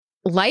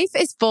Life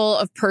is full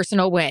of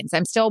personal wins.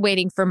 I'm still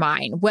waiting for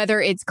mine.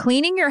 Whether it's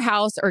cleaning your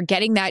house or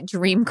getting that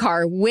dream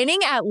car, winning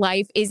at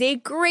life is a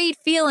great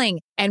feeling.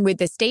 And with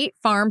the State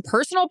Farm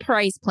Personal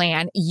Price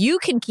Plan, you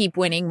can keep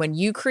winning when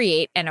you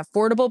create an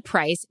affordable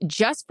price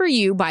just for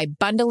you by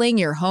bundling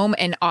your home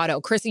and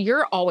auto. Krista,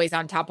 you're always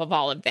on top of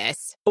all of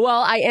this.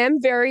 Well, I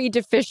am very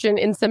deficient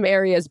in some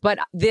areas, but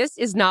this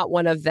is not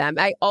one of them.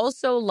 I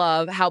also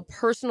love how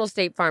personal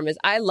State Farm is.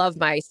 I love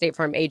my State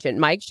Farm agent,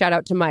 Mike. Shout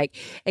out to Mike.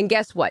 And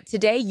guess what?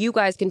 Today, you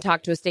guys can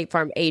talk to a State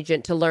Farm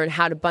agent to learn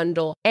how to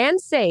bundle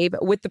and save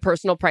with the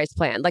Personal Price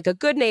Plan. Like a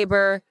good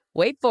neighbor,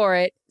 wait for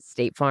it,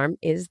 State Farm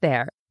is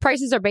there.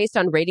 Prices are based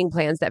on rating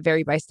plans that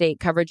vary by state.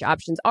 Coverage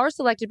options are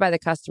selected by the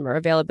customer.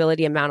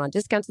 Availability, amount on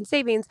discounts and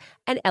savings,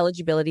 and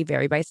eligibility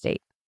vary by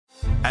state.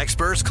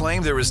 Experts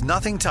claim there is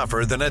nothing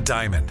tougher than a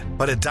diamond.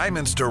 But at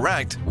Diamonds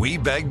Direct, we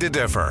beg to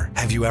differ.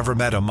 Have you ever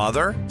met a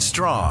mother?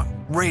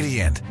 Strong,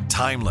 radiant,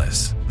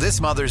 timeless.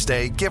 This Mother's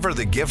Day, give her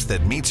the gift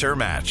that meets her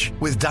match.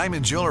 With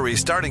diamond jewelry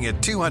starting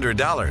at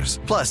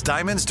 $200. Plus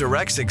Diamonds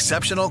Direct's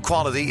exceptional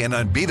quality and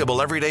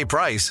unbeatable everyday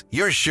price,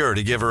 you're sure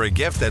to give her a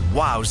gift that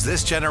wows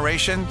this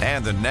generation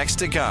and the next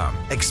to come.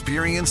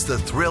 Experience the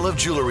thrill of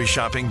jewelry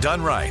shopping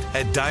done right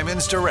at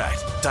Diamonds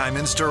Direct.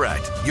 Diamonds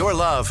Direct. Your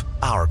love,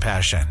 our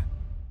passion.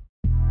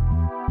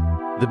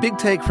 The Big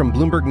Take from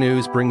Bloomberg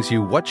News brings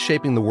you what's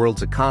shaping the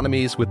world's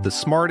economies with the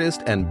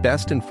smartest and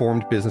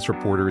best-informed business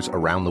reporters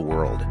around the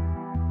world.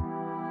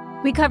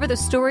 We cover the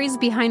stories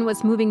behind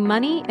what's moving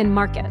money and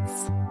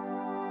markets,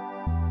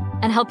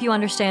 and help you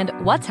understand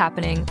what's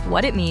happening,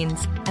 what it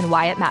means, and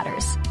why it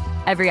matters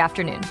every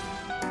afternoon.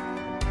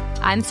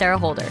 I'm Sarah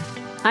Holder.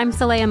 I'm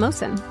Saleha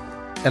Mohsin.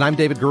 And I'm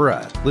David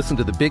Gura. Listen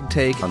to The Big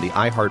Take on the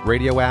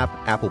iHeartRadio app,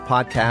 Apple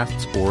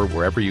Podcasts, or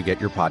wherever you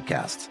get your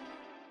podcasts.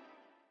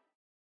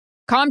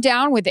 Calm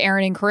Down with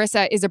Aaron and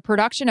Carissa is a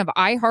production of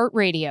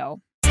iHeartRadio.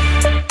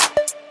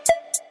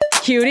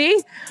 Cutie,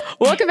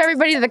 welcome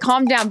everybody to the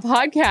Calm Down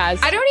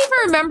podcast. I don't even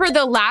remember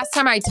the last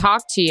time I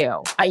talked to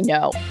you. I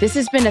know. This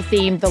has been a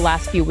theme the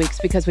last few weeks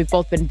because we've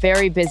both been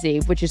very busy,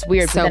 which is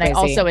weird. So but then busy. I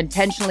also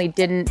intentionally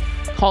didn't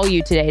call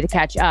you today to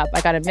catch up. I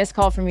got a missed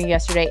call from you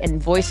yesterday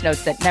and voice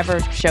notes that never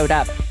showed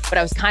up. But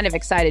I was kind of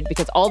excited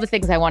because all the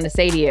things I want to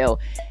say to you,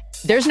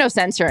 there's no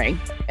censoring.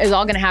 It's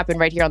all going to happen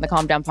right here on the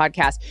Calm Down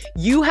podcast.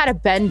 You had a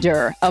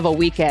bender of a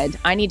weekend.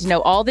 I need to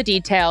know all the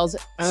details.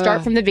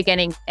 Start from the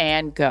beginning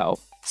and go.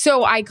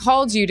 So I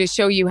called you to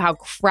show you how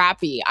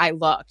crappy I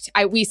looked.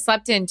 We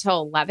slept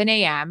until 11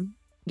 a.m.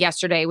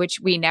 yesterday,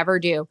 which we never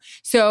do.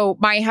 So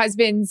my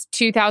husband's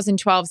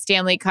 2012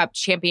 Stanley Cup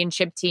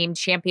championship team,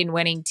 champion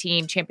winning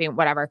team, champion,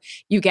 whatever,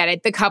 you get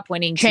it, the cup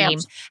winning team,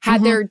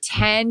 had their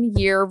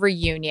 10-year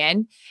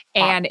reunion.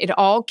 And it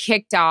all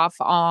kicked off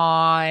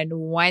on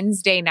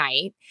Wednesday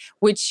night,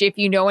 which if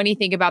you know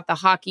anything about the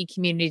hockey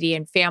community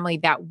and family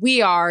that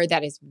we are,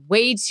 that is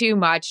way too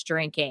much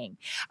drinking.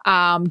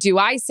 Do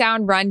I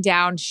sound run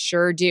down?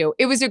 Sure do.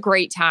 It was a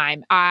great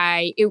time.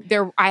 I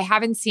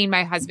haven't seen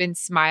my husband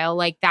smile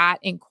like that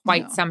in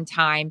quite some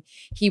time.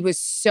 He was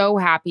so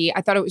happy.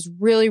 I thought it was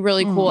really,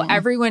 really cool.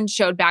 Everyone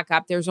showed back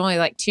up. There's only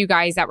like 2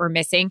 guys that were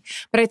missing,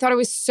 but I thought it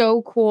was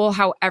so cool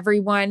how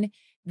everyone,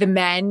 the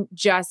men,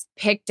 just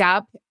picked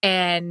up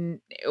and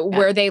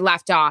where they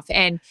left off.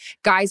 And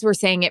guys were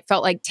saying it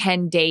felt like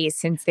 10 days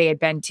since they had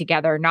been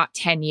together, not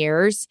 10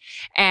 years.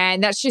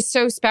 And that's just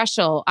so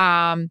special.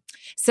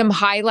 Some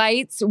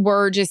highlights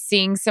were just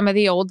seeing some of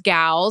the old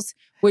gals,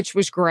 which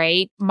was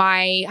great.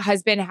 My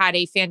husband had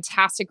a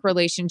fantastic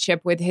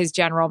relationship with his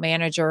general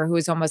manager, who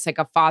was almost like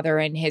a father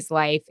in his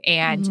life,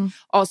 and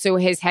also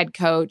his head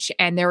coach.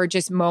 And there were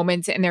just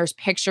moments, and there's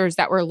pictures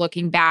that were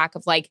looking back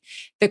of like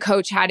the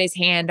coach had his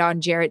hand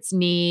on Jarrett's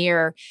knee,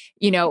 or,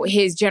 you know,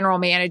 his general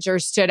manager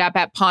stood up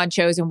at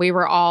Poncho's, and we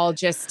were all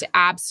just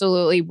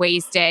absolutely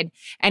wasted.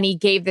 And he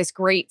gave this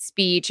great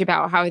speech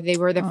about how they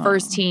were the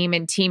first team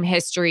in team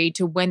history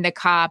to win the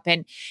cup.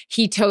 And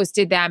he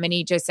toasted them, and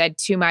he just said,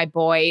 "To my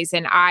boys."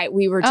 And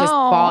we were just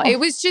ball. It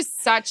was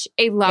just such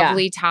a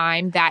lovely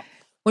time that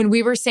when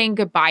we were saying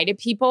goodbye to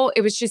people,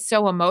 it was just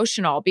so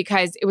emotional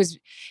because it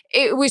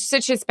was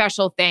such a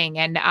special thing.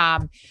 And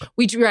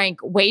we drank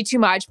way too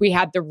much. We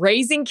had the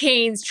Raising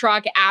Cane's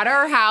truck at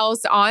our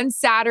house on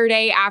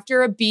Saturday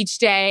after a beach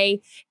day.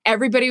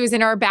 Everybody was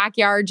in our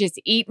backyard just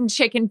eating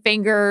chicken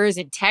fingers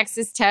and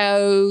Texas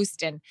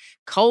toast and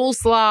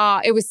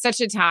coleslaw. It was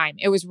such a time.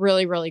 It was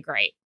really, really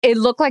great. It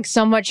looked like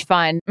so much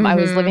fun. I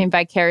was living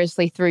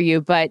vicariously through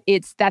you, but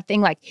it's that thing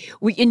like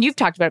and you've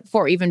talked about it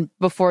before, even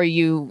before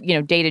you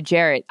dated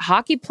Jarrett.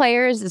 Hockey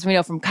players, as we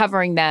know from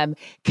covering them,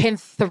 can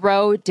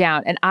throw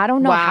down. And I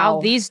don't know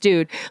how these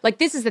dudes, like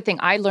this is the thing.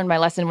 I learned my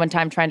lesson one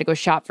time trying to go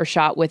shot for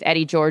shot with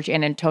Eddie George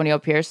and Antonio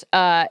Pierce.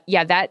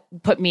 That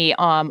put me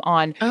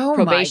on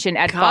probation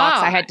at Fox.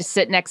 I had to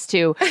sit next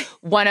to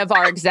one of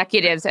our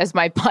executives as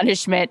my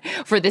punishment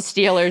for the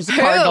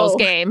Steelers-Cardinals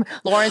game.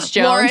 Lawrence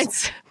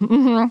Jones.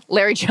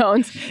 Larry Jones.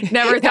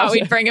 Never thought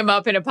we'd bring him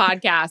up in a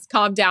podcast.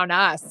 Calm down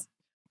us.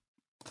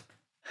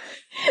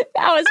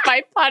 That was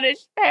my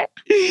punishment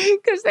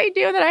because they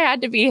knew that I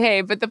had to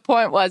behave. But the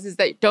point is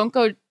that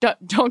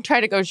don't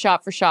try to go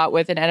shot for shot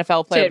with an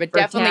NFL player, but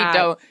definitely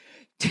don't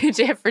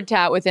tit for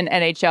tat with an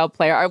NHL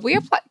player. Are we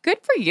good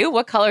for you?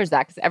 What color is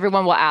that? Because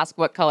everyone will ask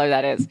what color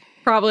that is.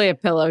 Probably a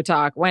pillow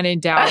talk. When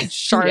in doubt,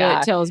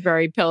 Charlotte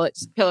Tilbury pillow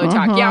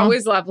talk. Yeah, it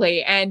was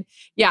lovely. And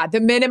yeah, the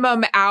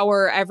minimum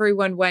hour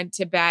everyone went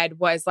to bed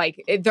was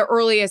like the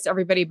earliest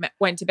everybody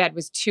went to bed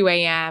was 2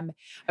 a.m.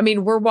 I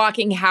mean, we're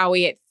walking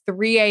Howie at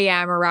 3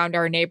 a.m. around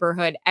our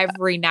neighborhood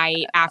every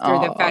night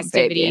after the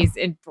festivities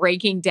and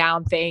breaking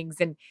down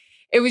things. And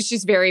it was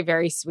just very,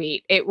 very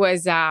sweet. It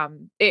was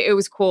it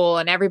was cool.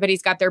 And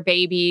everybody's got their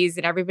babies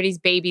and everybody's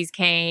babies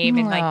came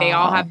and like they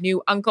all have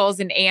new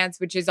uncles and aunts,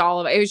 which is all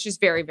of it. It was just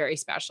very, very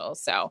special.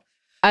 So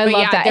I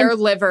love that. Their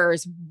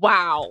livers.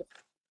 Wow.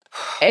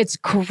 It's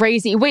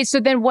crazy. Wait, so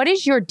then what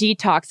does your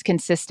detox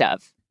consist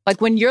of?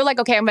 Like when you're like,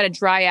 okay, I'm going to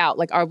dry out.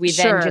 Like, are we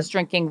then just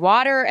drinking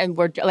water? And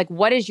we're like,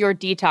 what is your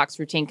detox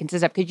routine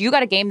consist of? Because you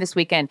got a game this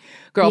weekend,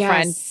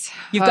 girlfriend. Yes.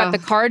 You've got the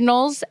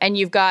Cardinals and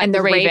you've got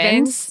the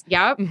Ravens.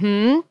 Yep.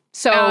 Mm-hmm.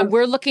 So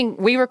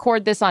we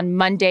record this on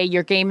Monday.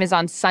 Your game is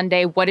on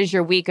Sunday. What is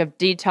your week of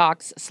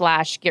detox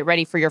 / get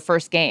ready for your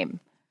first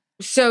game?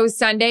 So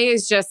Sunday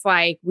is just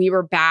like, we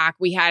were back.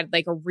 We had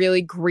like a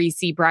really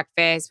greasy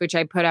breakfast, which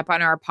I put up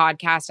on our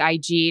podcast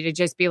IG to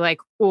just be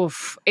like,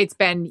 oof, it's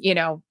been,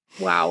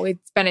 wow,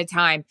 it's been a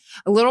time.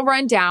 A little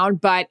run down,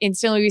 but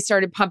instantly we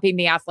started pumping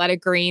the Athletic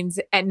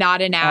Greens and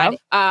not an ad.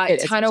 A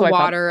ton of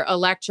water,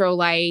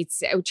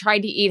 electrolytes. I tried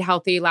to eat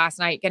healthy last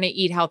night. Going to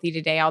eat healthy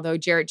today, although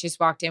Jarrett just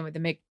walked in with a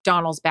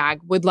McDonald's bag.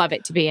 Would love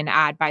it to be an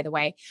ad, by the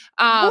way.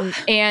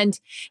 And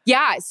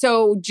yeah,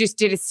 so just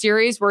did a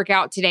serious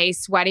workout today,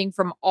 sweating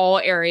from all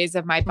areas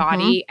of my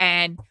body.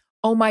 And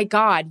oh my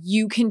God,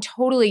 you can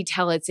totally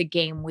tell it's a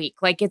game week.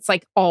 Like it's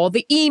like all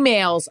the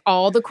emails,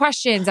 all the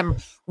questions. I'm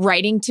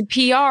writing to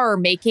PR,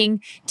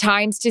 making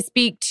times to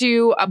speak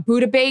to a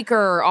Buddha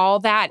Baker, all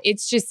that.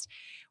 It's just,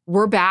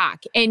 we're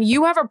back. And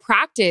you have a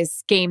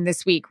practice game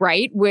this week,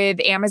 right? With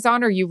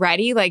Amazon. Are you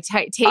ready? Like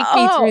take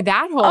me through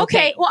that whole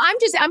thing. Well,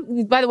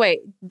 by the way,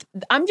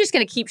 I'm just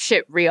going to keep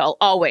shit real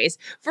always.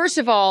 First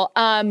of all,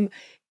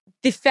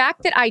 the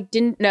fact that I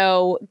didn't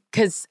know,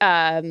 because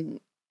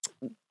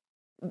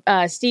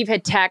Steve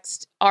had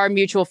texted our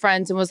mutual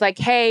friends and was like,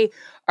 hey,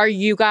 are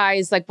you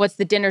guys like, what's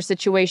the dinner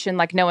situation?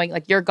 Like knowing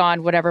like you're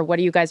gone, whatever, what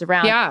are you guys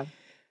around? Yeah.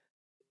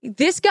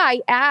 This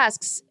guy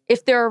asks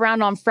if they're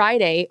around on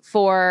Friday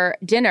for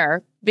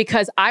dinner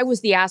because I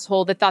was the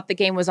asshole that thought the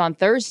game was on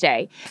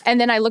Thursday. And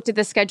then I looked at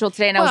the schedule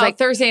today and I was like,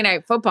 Thursday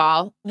night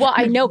football. Well,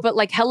 I know, but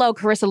like, hello,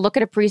 Carissa, look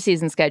at a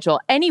preseason schedule.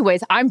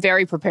 Anyways, I'm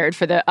very prepared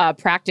for the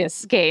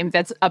practice game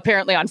that's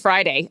apparently on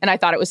Friday. And I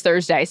thought it was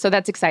Thursday. So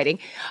that's exciting.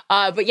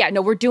 But yeah,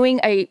 no, we're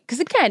doing because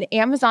again,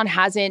 Amazon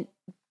hasn't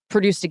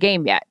produced a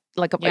game yet.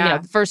 Like,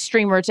 the first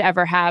streamer to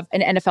ever have an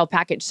NFL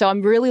package. So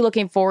I'm really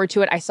looking forward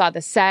to it. I saw the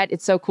set.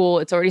 It's so cool.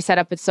 It's already set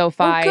up at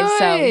SoFi.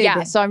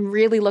 So I'm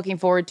really looking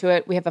forward to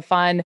it. We have a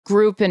fun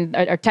group and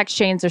our text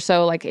chains are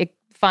so like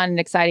fun and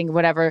exciting,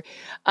 whatever,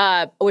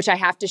 which I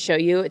have to show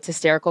you. It's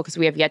hysterical because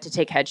we have yet to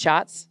take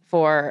headshots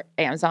for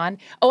Amazon.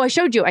 Oh, I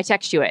showed you. I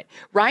texted you it.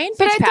 Ryan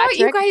Fitzpatrick. But I thought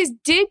you guys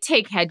did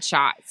take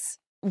headshots.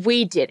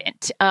 We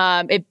didn't.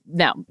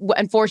 No,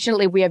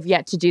 unfortunately, we have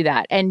yet to do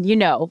that. And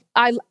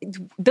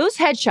those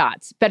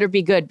headshots better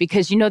be good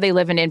because they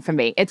live in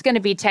infamy. It's going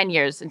to be 10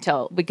 years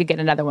until we could get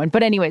another one.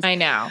 But anyways, I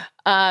know.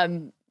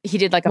 He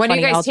did like a when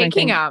funny are you guys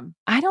taking them?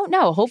 I don't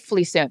know.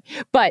 Hopefully soon.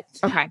 But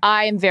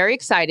I am very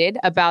excited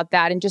about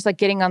that and just like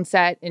getting on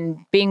set and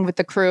being with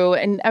the crew.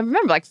 And I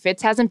remember like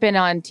Fitz hasn't been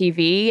on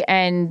TV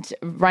and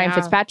Ryan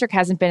Fitzpatrick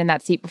hasn't been in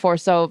that seat before.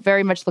 So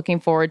very much looking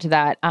forward to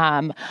that.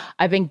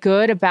 I've been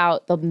good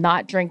about the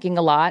not drinking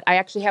a lot. I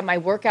actually have my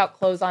workout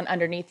clothes on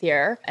underneath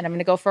here and I'm going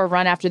to go for a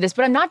run after this.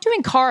 But I'm not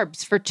doing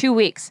carbs for 2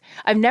 weeks.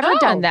 I've never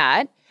done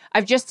that.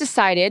 I've just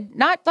decided,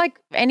 not like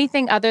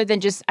anything other than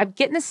just, I'm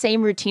getting the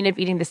same routine of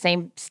eating the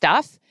same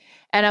stuff.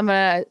 And I'm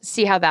going to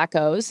see how that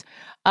goes.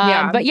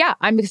 But yeah,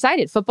 I'm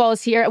excited. Football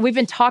is here. We've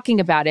been talking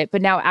about it,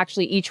 but now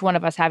actually each one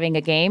of us having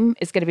a game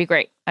is going to be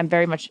great. I'm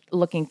very much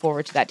looking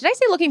forward to that. Did I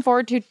say looking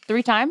forward to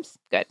 3 times?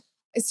 Good.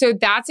 So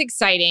that's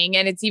exciting.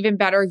 And it's even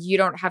better you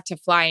don't have to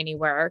fly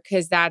anywhere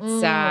because that's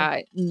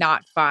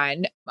not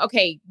fun.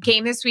 Okay,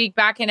 game this week,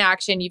 back in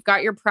action. You've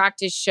got your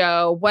practice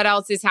show. What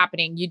else is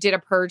happening? You did a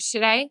purge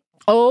today?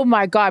 Oh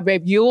my God,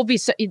 babe. You will be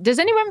does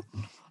anyone...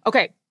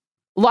 Okay,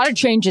 a lot of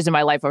changes in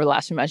my life over the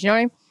last few months. You know what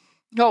I mean?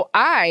 So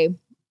I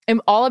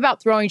am all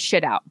about throwing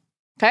shit out.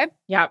 Okay?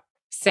 Yep.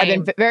 Same.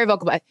 I've been very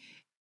vocal about it.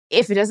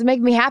 If it doesn't make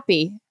me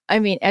happy, I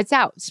mean, it's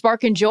out.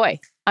 Spark and joy.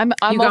 I'm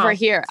over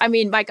here. I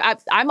mean, like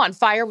I'm on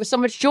fire with so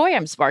much joy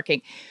I'm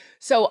sparking.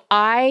 So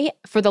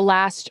for the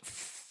last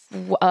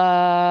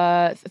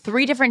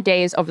 3 different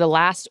days over the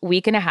last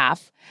week and a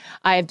half,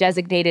 I have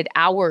designated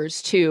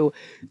hours to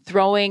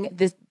throwing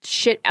this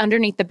shit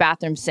underneath the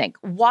bathroom sink.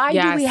 Why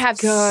do we have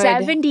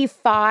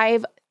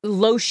 75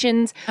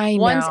 lotions. I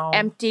One's know.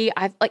 empty.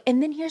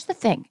 And then here's the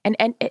thing, and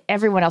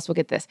everyone else will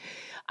get this.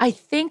 I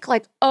think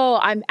like, oh,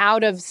 I'm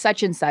out of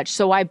such and such,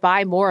 so I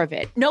buy more of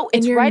it. No,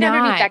 it's you're right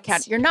underneath not. that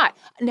counter. You're not.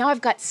 Now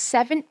I've got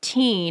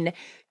 17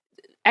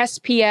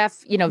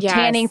 SPF, Yes.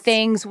 tanning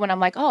things when I'm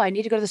like, oh, I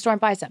need to go to the store and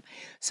buy some.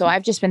 So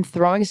I've just been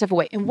throwing stuff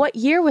away. And what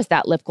year was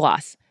that lip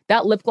gloss?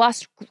 That lip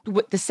gloss,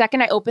 the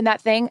second I open that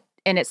thing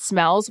and it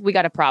smells, we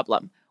got a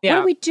problem. Yeah.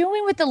 What are we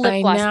doing with the lip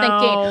I gloss? know,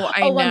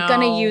 Thinking, I'm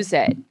going know. to use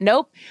it.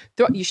 Nope.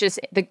 You should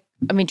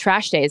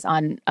trash days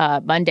on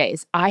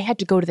Mondays. I had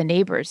to go to the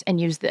neighbors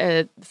and use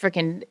the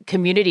freaking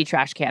community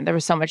trash can. There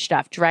was so much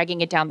stuff,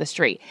 dragging it down the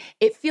street.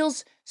 It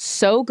feels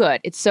so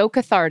good. It's so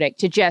cathartic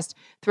to just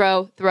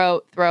throw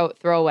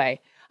away.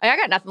 I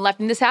got nothing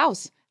left in this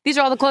house. These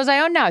are all the clothes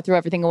I own now. I threw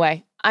everything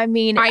away. I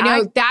mean, I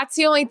know that's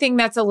the only thing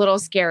that's a little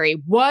scary.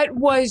 What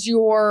was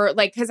your,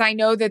 because I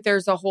know that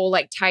there's a whole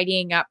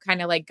tidying up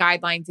kind of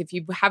guidelines. If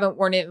you haven't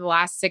worn it in the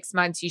last 6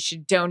 months, you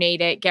should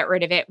donate it, get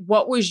rid of it.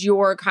 What was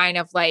your kind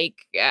of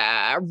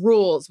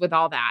rules with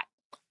all that?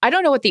 I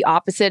don't know what the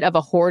opposite of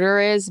a hoarder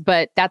is,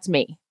 but that's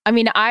me. I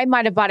mean, I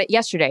might have bought it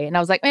yesterday and I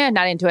was like,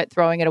 not into it,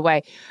 throwing it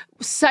away.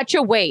 Such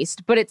a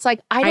waste. But it's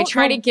I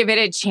try to give it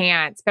a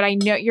chance, but I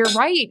know you're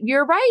right.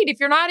 You're right. If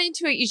you're not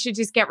into it, you should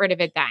just get rid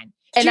of it then.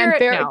 And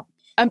Jared,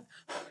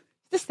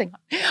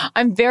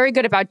 I'm very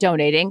good about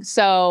donating.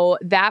 So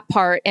that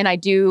part, and I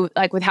do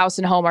with House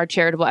and Home, our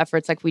charitable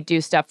efforts, we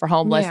do stuff for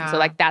homeless. Yeah. And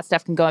so that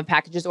stuff can go in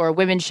packages, or a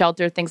women's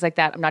shelter, things like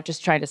that. I'm not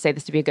just trying to say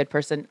this to be a good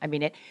person. I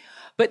mean it.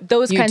 But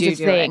those kinds of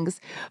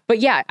things. But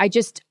yeah, I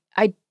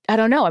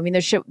don't know. I mean,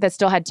 there's shit that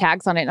still had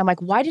tags on it. And I'm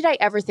like, why did I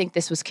ever think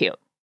this was cute?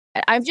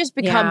 I've just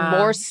become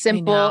more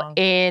simple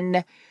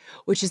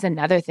which is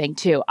another thing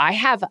too. I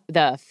have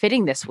the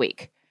fitting this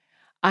week.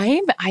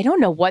 I don't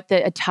know what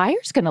the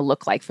attire's going to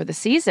look like for the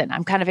season.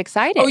 I'm kind of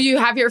excited. Oh, you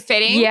have your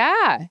fitting?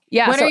 Yeah.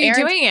 When are you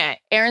doing it?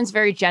 Erin's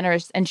very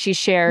generous and she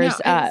shares.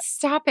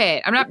 Stop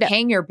it. I'm not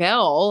paying your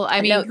bill.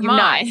 I mean, come you're on.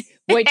 not.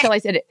 Wait till I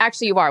said it.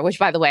 Actually, you are, which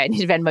by the way, I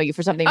need to Venmo you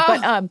for something. Oh,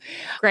 but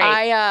great.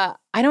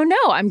 I don't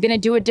know. I'm going to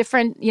do a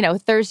different,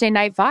 Thursday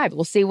night vibe.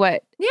 We'll see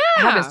what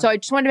happens. So I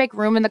just wanted to make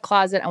room in the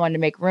closet. I wanted to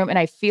make room. And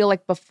I feel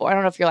like before, I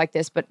don't know if you're like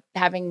this, but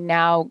having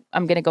now,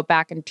 I'm going to go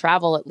back and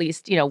travel at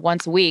least,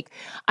 once a week.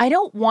 I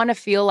don't want to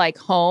feel like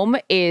home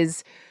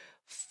is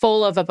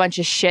full of a bunch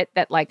of shit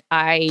that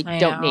I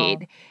don't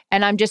need.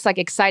 And I'm just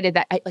excited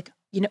that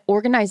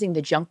organizing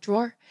the junk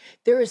drawer,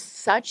 there is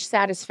such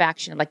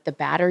satisfaction. The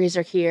batteries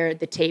are here,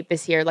 the tape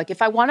is here.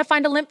 If I want to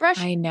find a lint brush,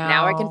 I know.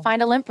 now I can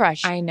find a lint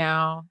brush. I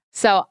know.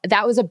 So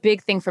that was a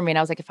big thing for me. And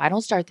I was like, if I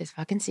don't start this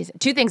fucking season,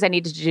 2 things I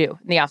needed to do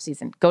in the off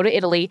season: go to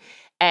Italy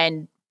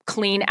and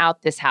clean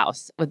out this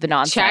house with the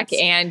nonsense. Check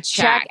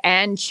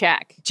and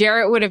check.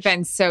 Jarrett would have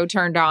been so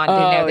turned on to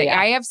know that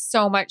I have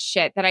so much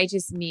shit that I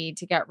just need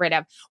to get rid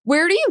of.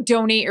 Where do you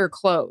donate your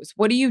clothes?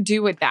 What do you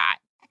do with that?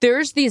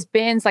 There's these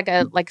bins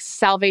like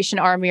Salvation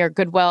Army or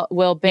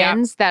Goodwill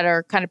bins that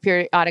are kind of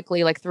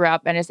periodically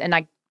throughout Venice, and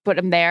I put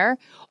them there.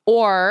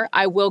 Or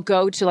I will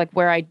go to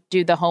where I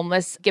do the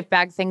homeless gift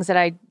bag things that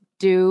I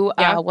do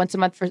once a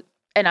month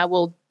and I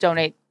will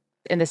donate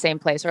in the same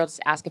place, or I'll just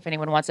ask if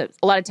anyone wants it.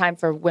 A lot of time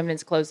for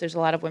women's clothes, there's a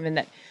lot of women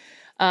that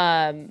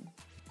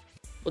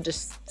will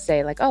just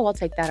say oh, I'll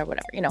take that or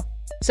whatever,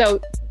 So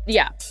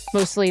yeah,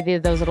 mostly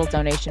those little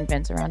donation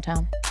bins around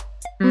town.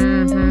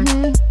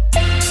 Mm-hmm.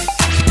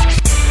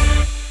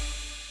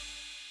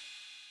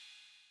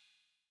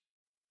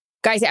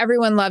 Guys,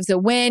 everyone loves a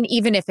win,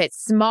 even if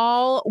it's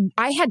small.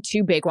 I had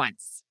 2 big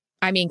ones.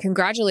 I mean,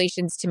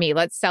 congratulations to me.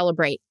 Let's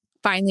celebrate.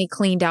 Finally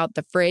cleaned out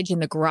the fridge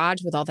and the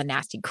garage with all the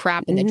nasty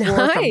crap in the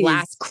drawer from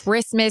last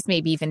Christmas,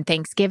 maybe even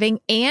Thanksgiving.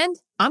 And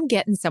I'm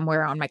getting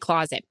somewhere on my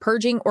closet.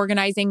 Purging,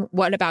 organizing.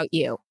 What about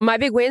you? My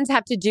big wins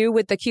have to do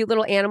with the cute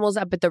little animals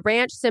up at the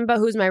ranch. Simba,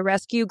 who's my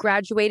rescue,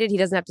 graduated. He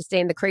doesn't have to stay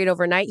in the crate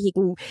overnight. He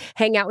can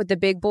hang out with the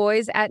big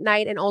boys at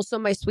night. And also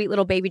my sweet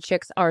little baby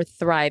chicks are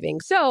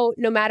thriving. So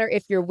no matter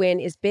if your win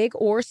is big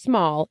or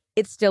small,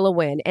 it's still a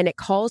win. And it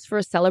calls for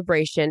a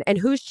celebration. And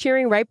who's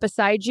cheering right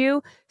beside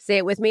you? Say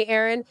it with me,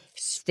 Erin.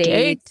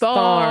 State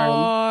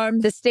Farm.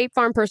 The State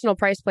Farm Personal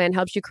Price Plan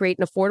helps you create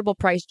an affordable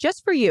price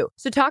just for you.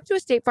 So talk to a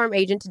State Farm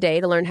agent today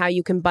to learn how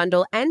you can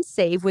bundle and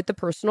save with the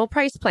Personal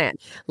Price Plan.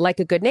 Like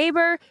a good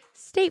neighbor,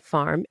 State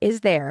Farm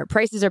is there.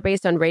 Prices are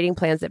based on rating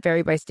plans that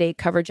vary by state.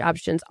 Coverage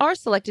options are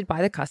selected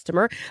by the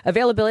customer.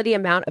 Availability,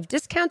 amount of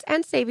discounts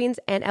and savings,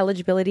 and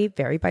eligibility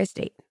vary by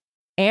state.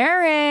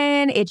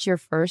 Erin, it's your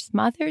first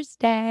Mother's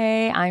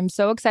Day. I'm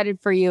so excited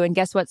for you. And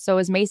guess what? So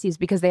is Macy's,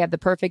 because they have the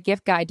perfect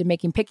gift guide to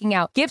making picking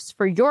out gifts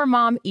for your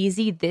mom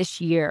easy this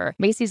year.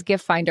 Macy's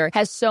Gift Finder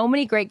has so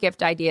many great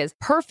gift ideas,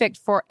 perfect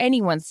for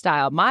anyone's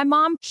style. My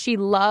mom, she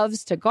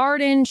loves to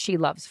garden. She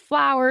loves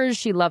flowers.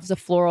 She loves a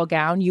floral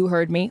gown. You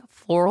heard me,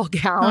 floral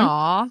gown.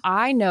 Aww.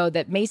 I know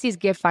that Macy's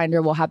Gift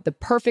Finder will have the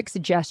perfect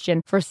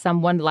suggestion for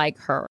someone like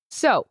her.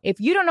 So if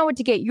you don't know what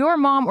to get your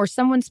mom or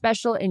someone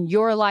special in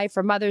your life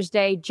for Mother's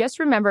Day, just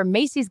remember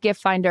Macy's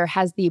Gift Finder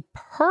has the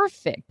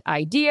perfect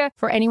idea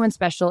for anyone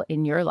special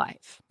in your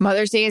life.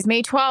 Mother's Day is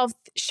May 12th.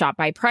 Shop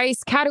by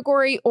price,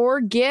 category,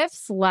 or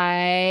gifts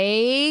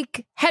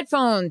like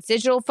headphones,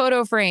 digital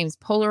photo frames,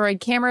 Polaroid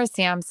camera,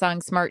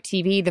 Samsung Smart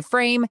TV, the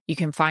frame. You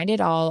can find it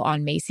all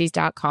on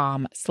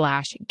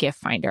Macy's.com/gift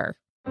finder.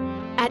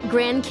 At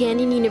Grand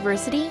Canyon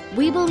University,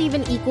 we believe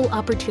in equal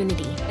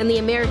opportunity, and the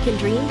American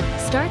dream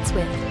starts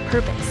with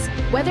purpose.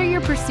 Whether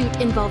your pursuit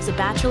involves a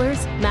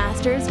bachelor's,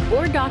 master's,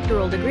 or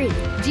doctoral degree,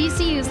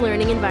 GCU's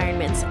learning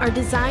environments are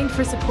designed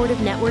for supportive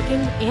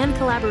networking and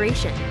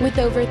collaboration. With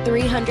over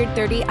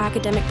 330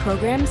 academic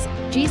programs,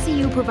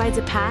 GCU provides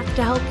a path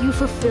to help you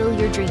fulfill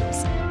your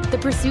dreams. The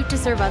pursuit to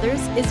serve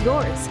others is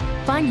yours.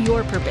 Find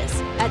your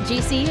purpose at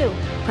GCU.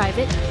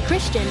 Private,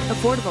 Christian,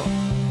 affordable.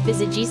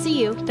 Visit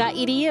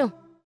gcu.edu.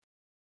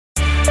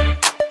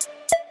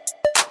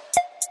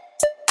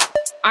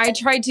 I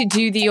tried to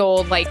do the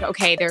old, like,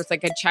 okay, there's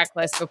like a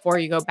checklist before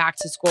you go back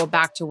to school,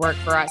 back to work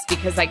for us,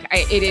 because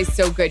it is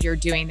so good you're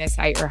doing this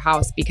at your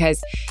house,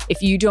 because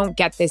if you don't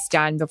get this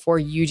done before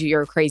you do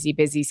your crazy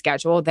busy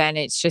schedule, then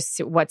it's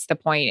just, what's the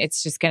point?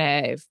 It's just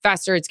going to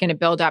fester. It's going to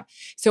build up.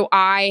 So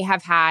I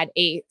have had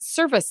a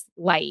service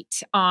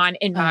light on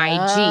in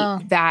my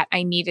Jeep that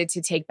I needed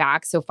to take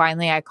back. So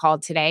finally I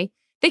called today.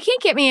 They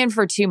can't get me in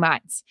for 2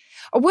 months.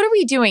 What are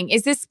we doing?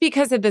 Is this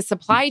because of the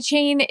supply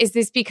chain? Is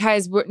this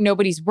because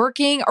nobody's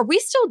working? Are we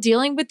still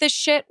dealing with this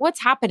shit?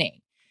 What's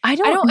happening? I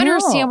don't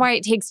understand why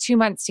it takes 2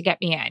 months to get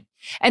me in.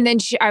 And then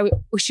she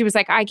was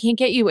like, I can't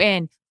get you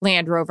in,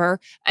 Land Rover,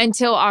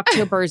 until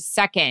October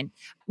 2nd.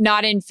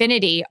 Not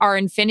Infinity. Our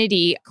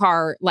Infinity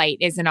car light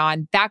isn't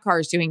on. That car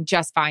is doing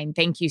just fine.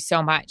 Thank you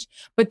so much.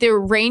 But the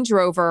Range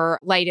Rover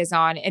light is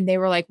on. And they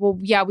were like, well,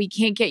 yeah, we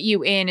can't get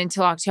you in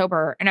until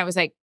October. And I was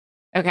like,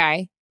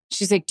 okay.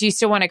 She's like, do you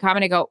still want to come?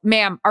 And I go,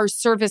 ma'am, our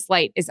service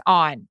light is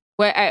on.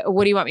 What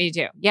do you want me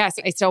to do? Yes,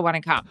 I still want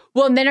to come.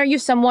 Well, and then are you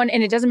someone,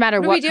 and it doesn't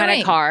matter what kind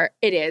of car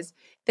it is,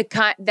 the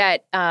kind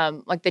that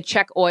like the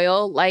check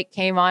oil light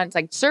came on. It's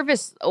like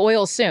service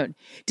oil soon.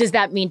 Does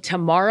that mean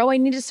tomorrow I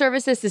need to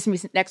service this? This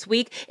means next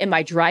week? Am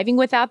I driving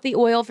without the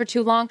oil for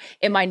too long?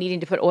 Am I needing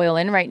to put oil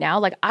in right now?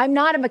 Like, I'm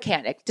not a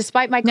mechanic,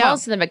 despite my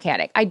calls to the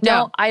mechanic. I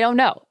don't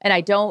know.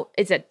 And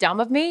is it dumb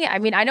of me? I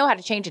mean, I know how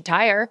to change a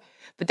tire,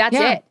 but that's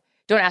it.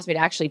 Don't ask me to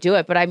actually do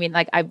it. But I mean,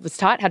 like, I was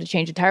taught how to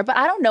change a tire, but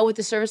I don't know what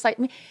the service light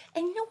means.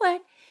 And you know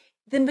what?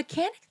 The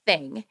mechanic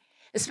thing,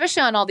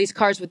 especially on all these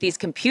cars with these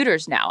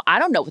computers now, I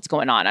don't know what's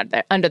going on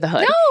under the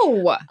hood.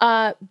 No.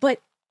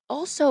 But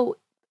also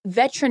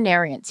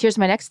veterinarians. Here's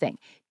my next thing.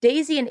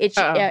 Daisy and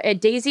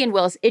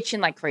Willis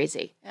itching like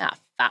crazy.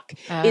 Fuck.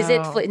 Is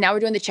it, now we're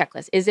doing the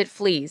checklist. Is it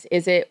fleas?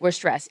 Is it, we're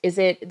stressed? Is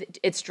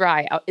it's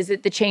dry? Is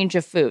it the change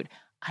of food?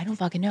 I don't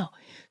fucking know.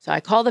 So I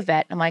call the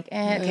vet. I'm like,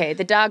 okay,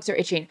 the dogs are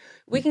itching.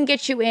 We can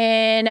get you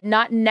in,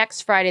 not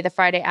next Friday, the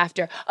Friday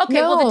after.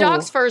 Okay, well, the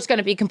dog's fur is going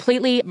to be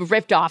completely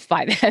ripped off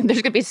by then.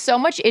 There's going to be so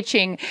much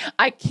itching.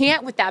 I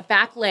can't with that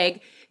back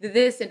leg,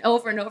 this and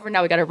over.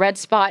 Now we got a red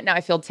spot. Now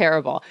I feel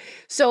terrible.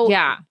 So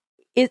yeah.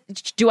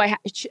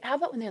 How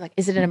about when they're like,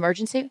 is it an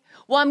emergency?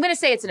 Well, I'm going to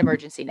say it's an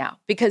emergency now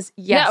because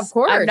yes, of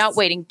course. I'm not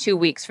waiting 2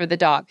 weeks for the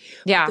dog.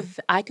 Yeah.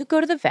 I could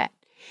go to the vet.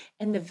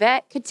 And the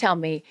vet could tell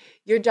me,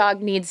 your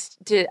dog needs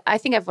to, I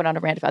think I've went on a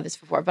rant about this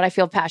before, but I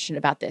feel passionate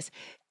about this.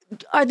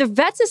 Are the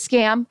vets a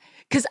scam?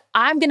 Because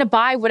I'm going to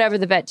buy whatever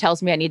the vet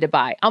tells me I need to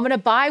buy. I'm going to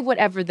buy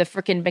whatever the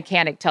freaking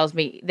mechanic tells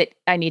me that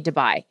I need to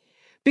buy.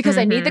 Because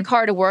I need the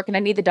car to work and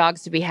I need the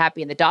dogs to be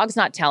happy. And the dog's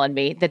not telling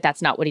me that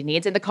that's not what he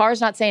needs. And the car's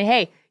not saying,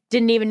 hey,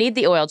 didn't even need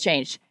the oil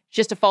change,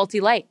 just a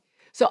faulty light.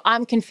 So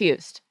I'm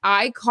confused.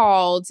 I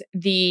called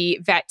the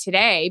vet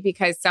today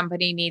because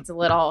somebody needs a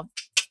little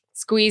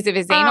squeeze of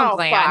his anal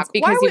glands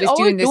because he was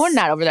doing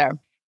that over there.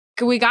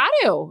 We got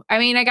to. I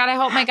mean, I got to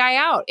help my guy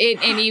out.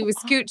 And he was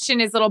scooching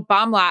his little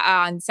bum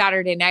on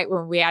Saturday night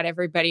when we had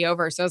everybody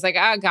over. So I was like,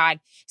 oh, God.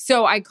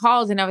 So I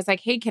called and I was like,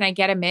 hey, can I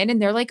get him in?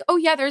 And they're like, oh,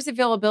 yeah, there's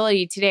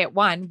availability today at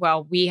 1.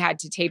 Well, we had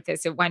to tape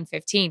this at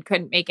 1:15.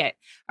 Couldn't make it.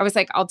 I was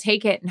like, I'll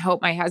take it and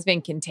hope my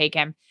husband can take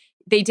him.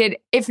 They did.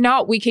 If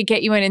not, we could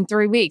get you in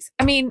 3 weeks.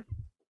 I mean,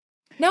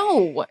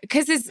 no,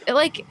 because it's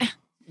like,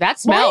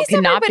 that smell why is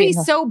everybody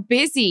so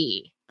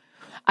busy?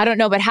 I don't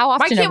know, but how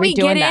often are we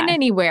doing that? Why can't we get in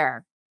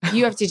anywhere?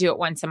 You have to do it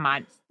once a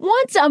month.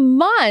 Once a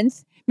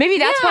month? Maybe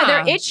that's why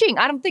they're itching.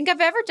 I don't think I've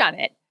ever done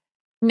it.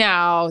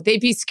 No, they'd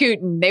be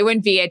scooting. They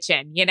wouldn't be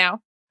itching, you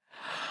know?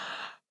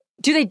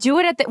 Do they do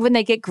it when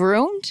they get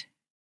groomed?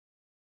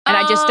 And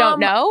I just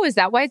don't know? Is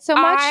that why it's so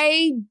much?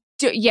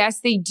 Yes,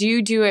 they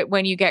do it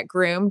when you get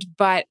groomed,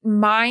 but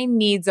mine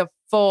needs a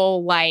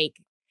full,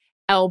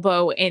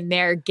 elbow in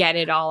there, get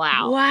it all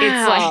out.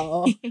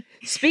 Wow. It's like,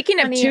 speaking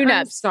of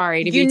tune-ups. I'm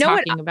sorry to be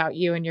talking about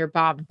you and your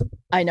bum.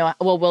 I know.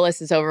 Well,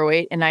 Willis is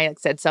overweight and I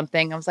said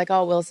something. I was like,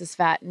 oh, Willis is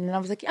fat. And I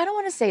was like, I don't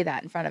want to say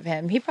that in front of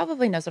him. He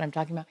probably knows what I'm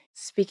talking about.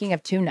 Speaking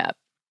of tune-up,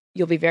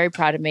 you'll be very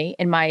proud of me.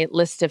 In my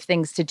list of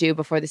things to do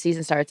before the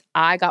season starts,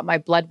 I got my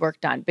blood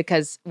work done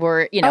because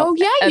we're, Oh,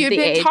 yeah. You've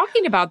been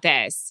talking about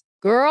this.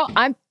 Girl,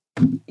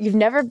 you've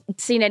never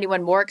seen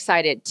anyone more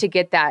excited to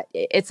get that.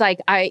 It's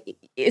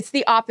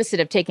the opposite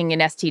of taking an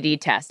STD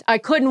test. I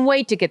couldn't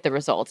wait to get the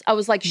results. I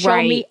was like,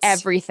 show me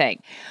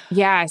everything.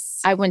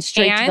 Yes. I went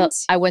straight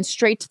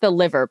to the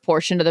liver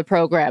portion of the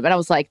program. And I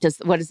was like,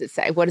 what does it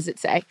say? What does it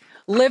say?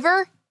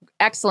 Liver,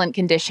 excellent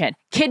condition.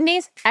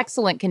 Kidneys,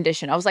 excellent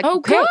condition. I was like,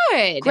 okay,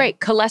 good. Great.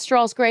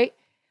 Cholesterol's great.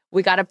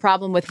 We got a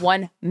problem with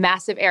one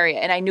massive area.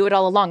 And I knew it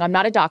all along. I'm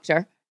not a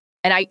doctor.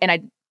 And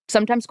I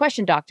sometimes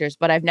question doctors,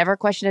 but I've never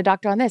questioned a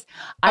doctor on this.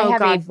 I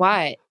have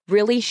a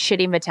really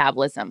shitty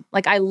metabolism.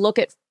 Like I look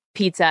at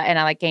pizza and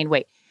I gain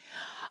weight.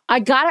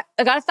 I got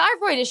a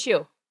thyroid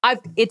issue.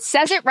 It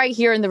says it right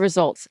here in the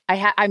results.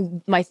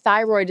 My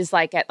thyroid is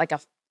like at like a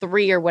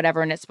 3 or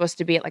whatever, and it's supposed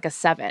to be at like a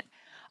 7.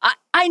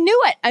 I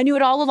knew it. I knew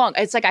it all along.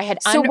 It's like I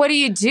had. So what do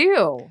you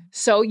do?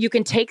 So you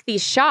can take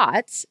these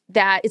shots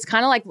that it's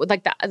kind of like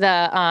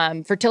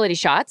the fertility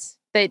shots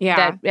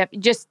that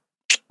just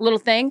little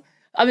thing.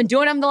 I've been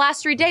doing them the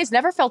last 3 days.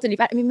 Never felt any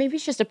bad. I mean, maybe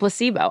it's just a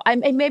placebo. I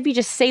maybe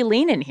just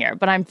saline in here,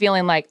 but I'm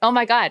feeling like, oh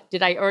my God,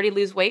 did I already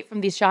lose weight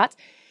from these shots?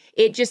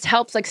 It just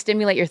helps like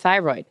stimulate your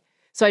thyroid.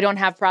 So I don't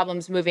have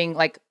problems moving.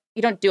 Like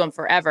you don't do them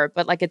forever,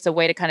 but like it's a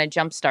way to kind of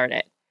jumpstart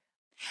it.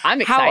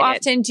 I'm excited. How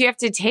often do you have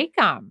to take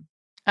them?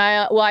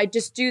 I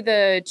just do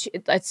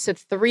it's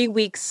 3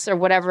 weeks or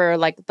whatever,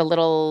 like the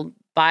little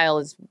vial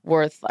is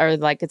worth, or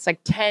like, it's like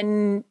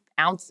 10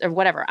 ounce or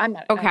whatever. I'm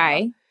not.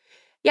 Okay.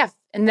 Yeah.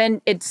 And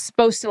then it's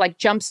supposed to like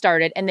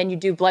jumpstart it. And then you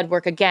do blood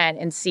work again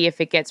and see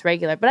if it gets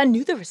regular. But I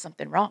knew there was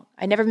something wrong.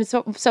 I never been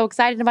so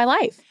excited in my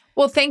life.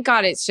 Well, thank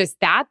God it's just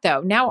that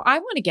though. Now I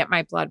want to get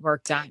my blood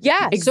work done.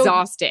 Yeah.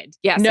 Exhausted.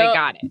 Yes, I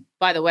got it.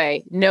 By the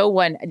way, no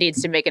one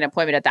needs to make an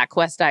appointment at that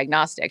Quest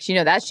Diagnostics. You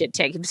know, that shit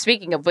takes.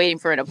 Speaking of waiting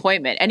for an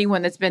appointment,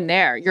 anyone that's been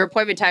there, your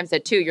appointment time's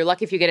at 2. You're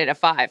lucky if you get it at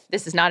 5.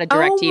 This is not a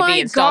direct TV.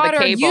 Install the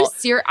cable. Are you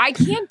serious? I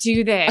can't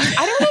do this.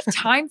 I don't have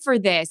time for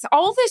this.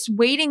 All this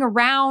waiting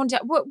around.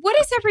 What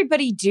is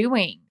everybody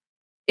doing?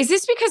 Is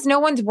this because no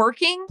one's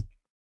working?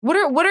 What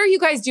are you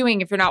guys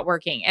doing if you're not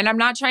working? And I'm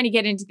not trying to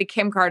get into the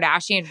Kim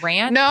Kardashian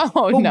rant. No.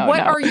 What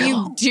are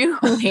you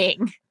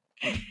doing?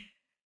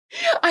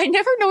 I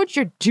never know what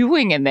you're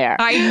doing in there.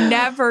 I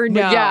never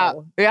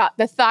know. Yeah.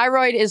 The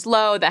thyroid is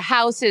low. The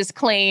house is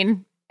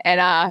clean.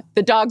 And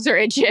the dogs are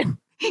itching.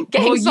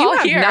 Well, you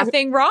have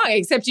nothing wrong,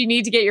 except you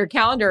need to get your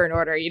calendar in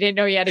order. You didn't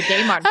know you had a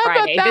game on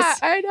Friday. How about that?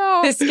 I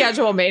know. This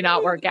schedule may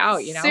not work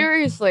out, you know?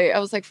 Seriously. I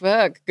was like,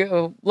 fuck,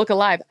 go look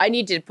alive. I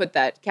need to put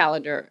that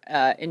calendar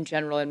in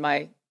general in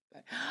my...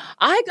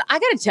 I got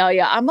to tell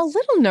you, I'm a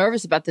little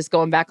nervous about this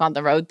going back on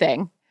the road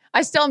thing.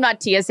 I still am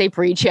not TSA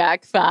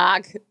pre-check.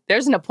 Fuck.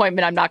 There's an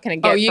appointment I'm not going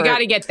to get. Oh, you got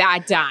to get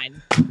that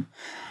done.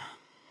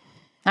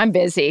 I'm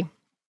busy.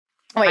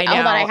 Wait, hold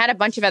on. I had a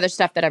bunch of other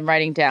stuff that I'm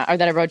writing down, or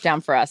that I wrote down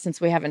for us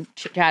since we haven't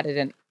chatted.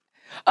 And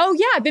oh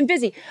yeah, I've been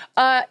busy.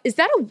 I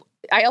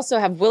also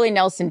have Willie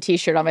Nelson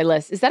t-shirt on my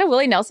list. Is that a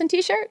Willie Nelson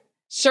t-shirt?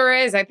 Sure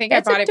is. I think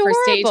I bought it for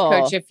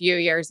Stagecoach a few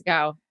years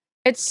ago.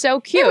 It's so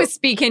cute. It was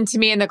speaking to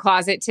me in the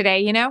closet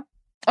today, you know?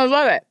 I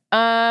love it.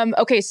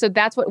 Okay, so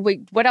that's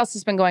what else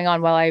has been going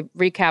on while I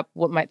recap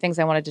what my things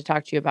I wanted to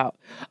talk to you about.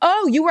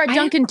 Oh, you were at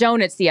Dunkin'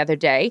 Donuts the other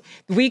day.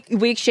 We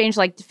exchanged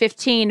like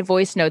 15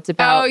 voice notes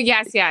about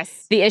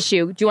the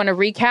issue. Do you want to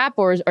recap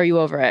or are you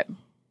over it?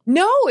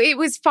 No, it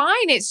was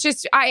fine. It's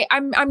just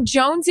I'm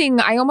jonesing.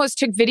 I almost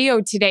took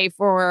video today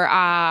for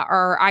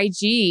our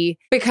IG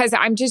because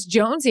I'm just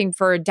jonesing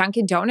for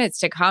Dunkin' Donuts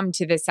to come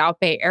to the South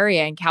Bay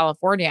area in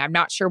California. I'm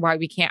not sure why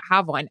we can't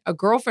have one. A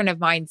girlfriend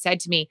of mine said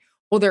to me,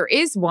 well, there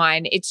is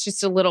one. It's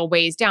just a little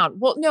ways down.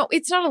 Well, no,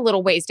 it's not a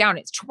little ways down.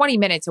 It's 20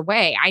 minutes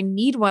away. I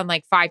need one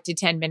like 5 to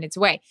 10 minutes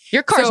away.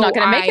 Your car's not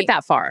going to make it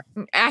that far.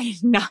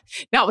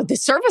 Not with the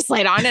service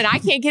light on, and I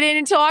can't get in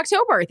until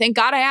October. Thank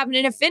God I have an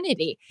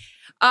Infiniti.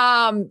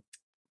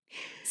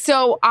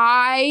 So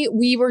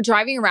we were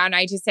driving around and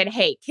I just said,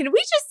 hey, can we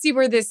just see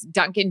where this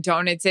Dunkin'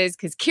 Donuts is?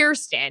 Because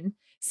Kirsten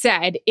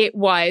said it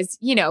was,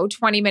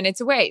 20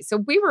 minutes away. So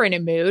we were in a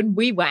mood.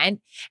 We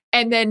went.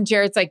 And then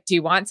Jared's like, do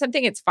you want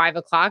something? It's 5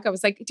 o'clock. I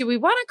was like, do we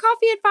want a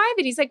coffee at 5?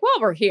 And he's like, well,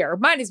 we're here.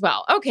 Might as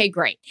well. Okay,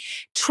 great.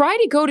 Try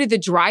to go to the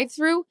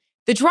drive-through.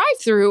 The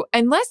drive-through,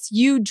 unless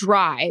you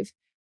drive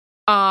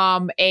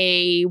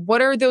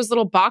what are those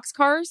little box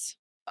cars?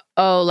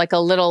 Oh, like a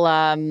little,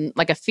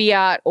 like a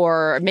Fiat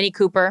or a Mini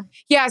Cooper.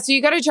 Yeah. So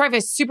you got to drive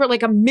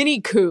like a Mini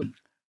Coupe.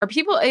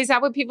 Is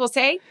that what people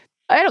say?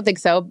 I don't think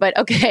so, but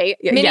okay.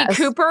 Mini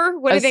Cooper?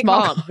 What do they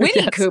call them?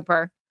 Winnie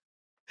Cooper.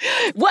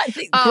 What?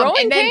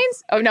 Growing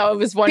pains? Oh, no, it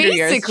was Wonder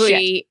Years.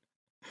 Basically,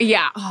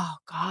 yeah. Oh,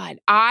 God.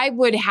 I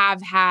would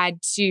have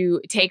had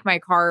to take my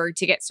car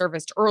to get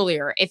serviced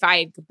earlier if I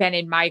had been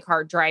in my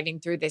car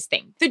driving through this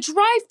thing. The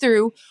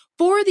drive-through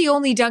for the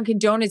only Dunkin'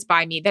 Donuts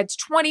by me, that's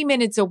 20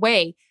 minutes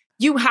away.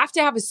 You have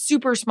to have a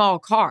super small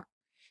car.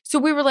 So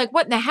we were like,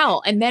 what in the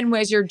hell? And then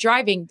as you're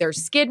driving,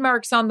 there's skid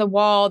marks on the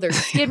wall. There's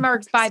skid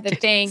marks by the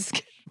thing.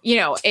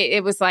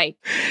 It was like,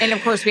 and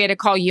of course we had to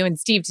call you and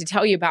Steve to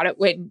tell you about it,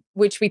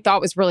 which we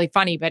thought was really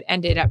funny, but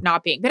ended up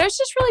not being. But I was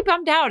just really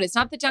bummed out. It's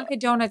not the Dunkin'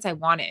 Donuts I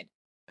wanted.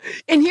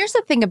 And here's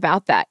the thing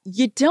about that.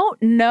 You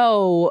don't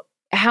know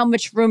how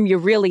much room you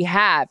really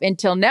have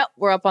until now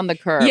we're up on the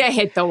curb. Yeah,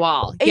 hit the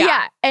wall.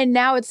 Yeah. And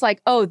now it's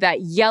like, oh,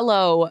 that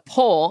yellow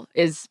pole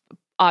is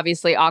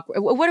obviously awkward.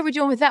 What are we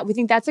doing with that? We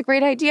think that's a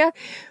great idea?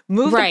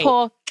 Move the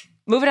pole,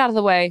 move it out of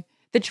the way.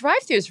 The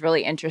drive-thru is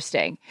really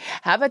interesting.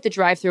 How about the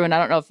drive-thru? And I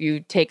don't know if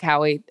you take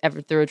Howie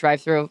ever through a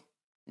drive-thru,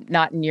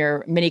 not in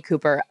your Mini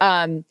Cooper.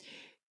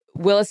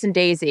 Willis and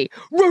Daisy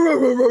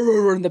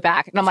in the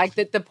back. And I'm like,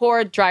 the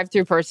poor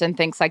drive-thru person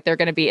thinks like they're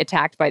going to be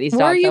attacked by these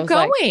dogs. Where are you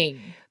going?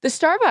 The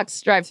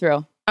Starbucks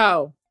drive-thru.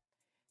 Oh.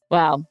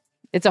 Well,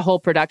 it's a whole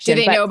production.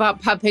 Do they know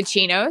about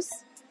puppuccinos?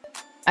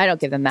 I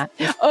don't give them that.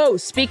 Oh,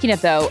 speaking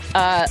of though,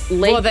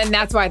 well, then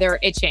that's why they're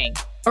itching.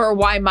 Or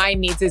why mine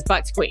needs his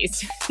butt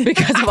squeezed.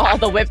 Because of all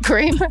the whipped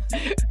cream?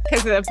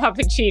 Because of the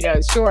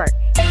puppuccinos, sure.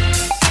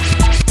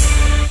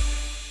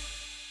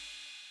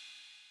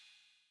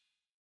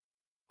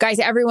 Guys,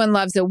 everyone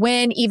loves a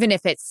win, even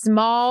if it's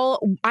small.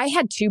 I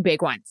had 2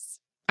 big ones.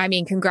 I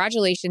mean,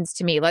 congratulations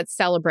to me. Let's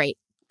celebrate.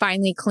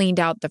 Finally cleaned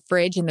out the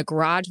fridge in the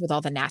garage with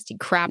all the nasty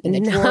crap in the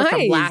drawer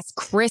from last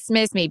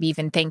Christmas, maybe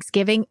even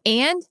Thanksgiving.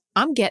 And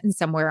I'm getting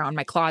somewhere on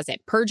my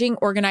closet. Purging,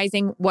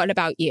 organizing. What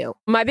about you?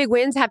 My big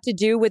wins have to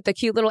do with the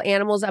cute little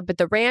animals up at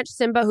the ranch.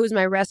 Simba, who's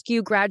my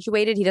rescue,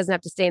 graduated. He doesn't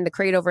have to stay in the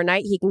crate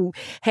overnight. He can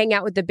hang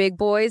out with the big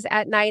boys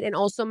at night. And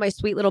also my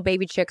sweet little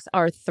baby chicks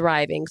are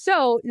thriving.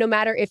 So no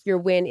matter if your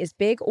win is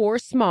big or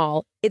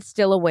small, it's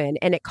still a win.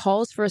 And it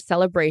calls for a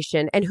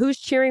celebration. And who's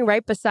cheering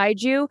right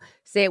beside you?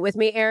 Say it with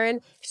me,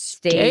 Aaron.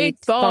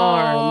 State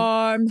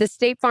Farm. The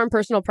State Farm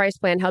Personal Price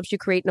Plan helps you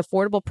create an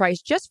affordable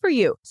price just for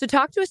you. So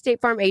talk to a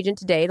State Farm agent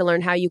today to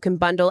learn how you can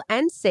bundle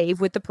and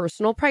save with the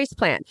Personal Price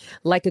Plan.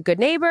 Like a good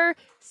neighbor,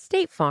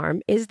 State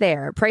Farm is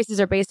there. Prices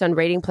are based on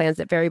rating plans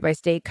that vary by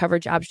state.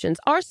 Coverage options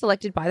are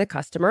selected by the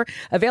customer.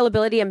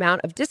 Availability,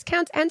 amount of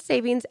discounts and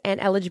savings,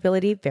 and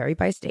eligibility vary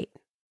by state.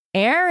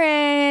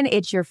 Erin,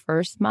 it's your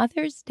first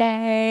Mother's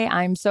Day.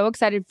 I'm so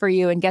excited for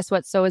you. And guess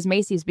what? So is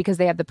Macy's, because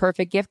they have the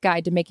perfect gift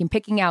guide to making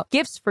picking out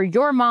gifts for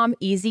your mom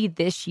easy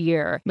this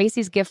year.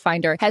 Macy's Gift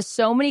Finder has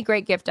so many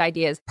great gift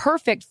ideas,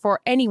 perfect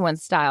for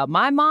anyone's style.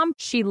 My mom,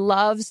 she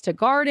loves to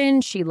garden.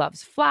 She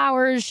loves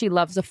flowers. She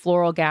loves a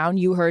floral gown.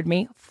 You heard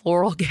me,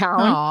 floral gown.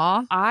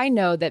 Aww. I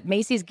know that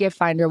Macy's Gift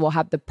Finder will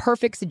have the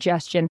perfect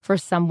suggestion for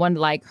someone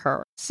like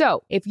her.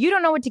 So if you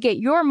don't know what to get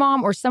your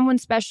mom or someone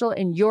special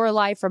in your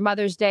life for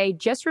Mother's Day,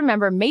 just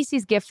remember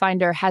Macy's Gift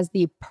Finder has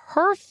the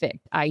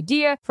perfect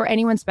idea for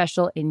anyone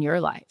special in your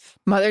life.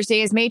 Mother's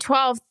Day is May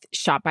 12th.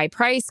 Shop by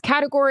price,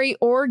 category,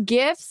 or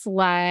gifts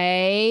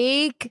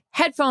like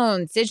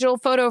headphones, digital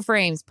photo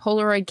frames,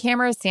 Polaroid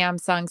camera,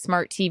 Samsung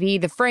Smart TV,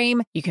 the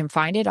frame. You can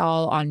find it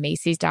all on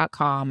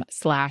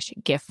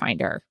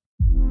Macys.com/giftfinder.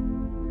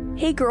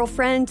 Hey,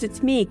 girlfriends,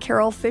 it's me,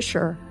 Carol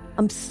Fisher.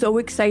 I'm so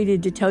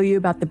excited to tell you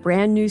about the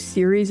brand new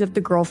series of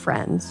The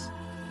Girlfriends.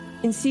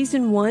 In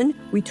season 1,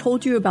 we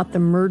told you about the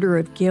murder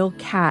of Gail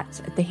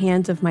Katz at the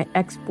hands of my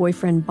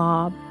ex-boyfriend,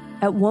 Bob.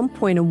 At one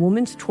point, a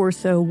woman's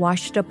torso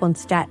washed up on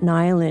Staten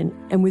Island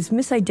and was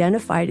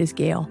misidentified as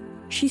Gail.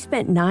 She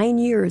spent 9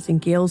 years in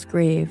Gail's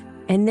grave,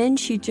 and then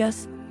she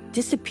just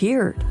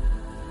disappeared.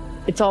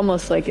 It's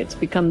almost like it's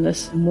become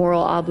this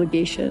moral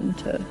obligation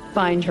to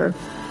find her.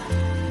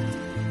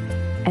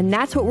 And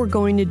that's what we're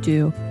going to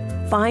do.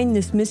 Find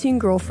this missing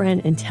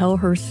girlfriend and tell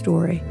her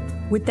story.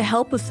 With the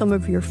help of some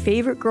of your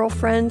favorite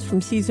girlfriends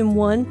from season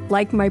 1,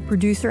 like my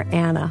producer,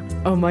 Anna.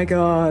 Oh my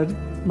God.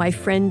 My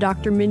friend,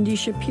 Dr. Mindy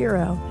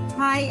Shapiro.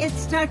 Hi,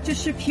 it's Dr.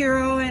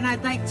 Shapiro, and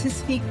I'd like to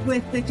speak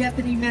with the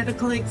Deputy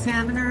Medical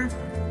Examiner.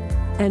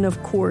 And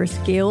of course,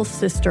 Gail's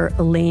sister,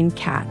 Elaine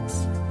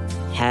Katz.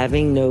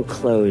 Having no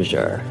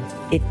closure,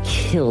 it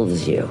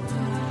kills you.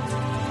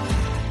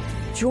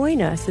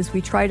 Join us as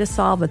we try to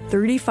solve a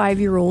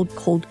 35-year-old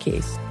cold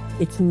case.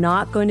 It's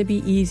not going to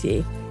be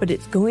easy, but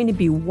it's going to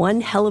be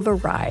one hell of a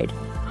ride.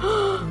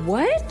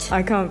 What?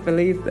 I can't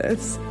believe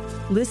this.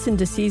 Listen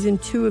to season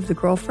 2 of The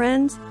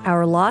Girlfriends,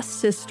 Our Lost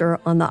Sister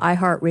on the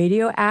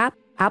iHeartRadio app,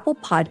 Apple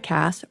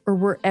Podcasts, or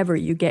wherever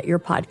you get your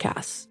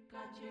podcasts.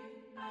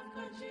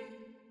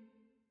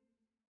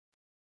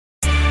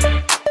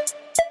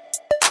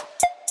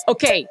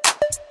 Okay,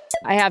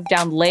 I have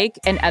down Lake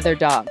and other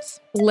dogs.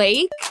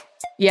 Lake?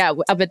 Yeah,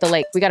 up at the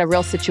lake. We got a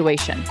real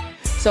situation.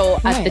 So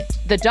at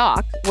the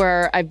dock,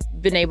 where I've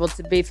been able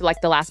to be for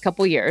like the last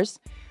couple of years,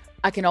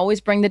 I can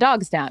always bring the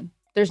dogs down.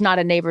 There's not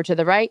a neighbor to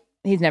the right.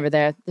 He's never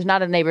there. There's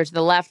not a neighbor to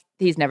the left.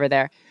 He's never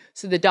there.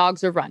 So the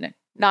dogs are running.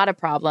 Not a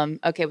problem.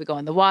 Okay, we go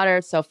in the water.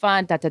 It's so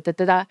fun.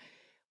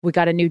 We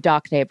got a new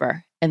dock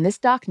neighbor. And this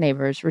dock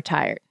neighbor is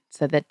retired.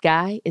 So that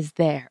guy is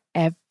there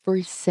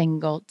every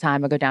single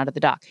time I go down to the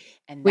dock.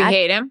 And we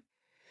hate him.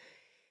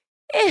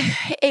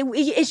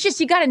 It's just,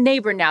 you got a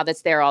neighbor now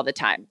that's there all the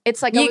time.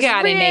 It's like, you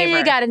got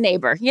a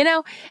neighbor, you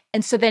know?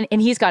 And so then,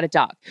 and he's got a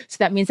dog. So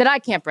that means that I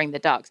can't bring the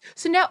dogs.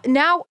 So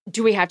now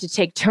do we have to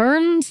take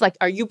turns? Like,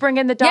 are you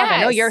bringing the dog? Yes.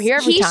 I know you're here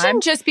every He time.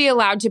 shouldn't just be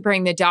allowed to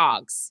bring the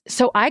dogs.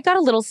 So I got a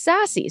little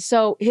sassy.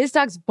 So his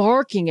dog's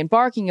barking and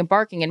barking and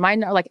barking, and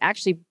mine are like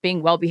actually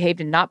being well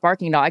behaved and not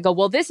barking at all. I go,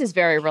 well, this is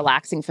very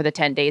relaxing for the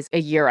 10 days a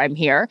year I'm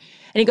here.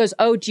 And he goes,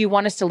 oh, do you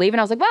want us to leave? And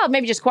I was like, well,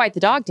 maybe just quiet the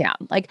dog down.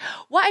 Like,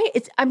 why?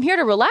 I'm here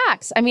to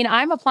relax. I mean,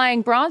 I'm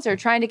applying bronzer,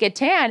 trying to get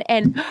tan,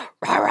 and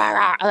rah, rah,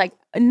 rah. Like,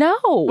 no.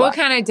 What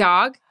kind of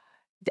dog?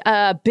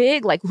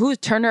 Big, like who's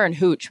Turner and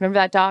Hooch? Remember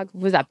that dog? Who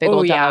was that big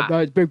old dog?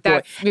 Oh, big boy.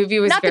 That movie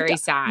was Not very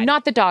sad.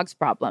 Not the dog's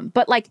problem,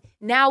 but like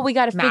now we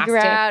got to figure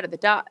out the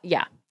dog.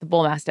 Yeah, the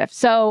bull mastiff.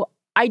 So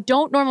I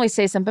don't normally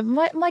say something,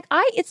 but I'm like,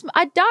 it's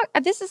a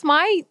dog. This is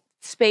my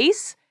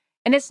space,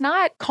 and it's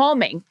not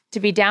calming to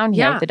be down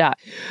here with the dog.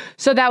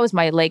 So that was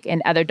my lake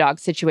and other dog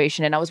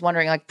situation, and I was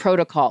wondering like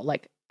protocol,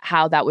 like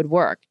how that would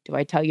work. Do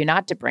I tell you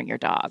not to bring your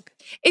dog?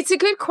 It's a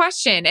good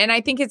question. And I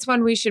think it's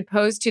one we should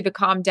pose to the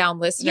calm down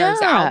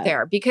listeners out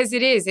there, because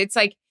it's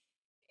like,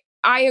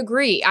 I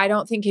agree. I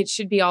don't think it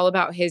should be all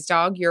about his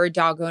dog. You're a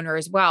dog owner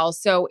as well.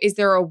 So is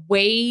there a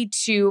way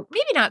to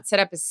maybe not set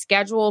up a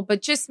schedule,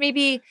 but just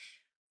maybe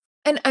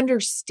an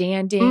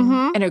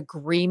understanding, an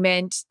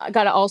agreement? I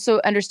got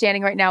also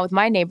understanding right now with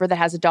my neighbor that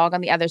has a dog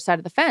on the other side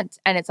of the fence.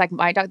 And it's like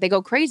my dog, they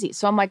go crazy.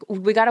 So I'm like,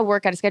 we got to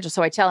work out a schedule.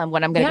 So I tell him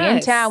when I'm going to be in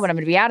town, when I'm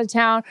going to be out of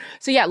town.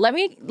 So yeah, let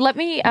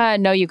me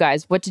know, you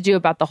guys, what to do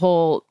about the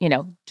whole,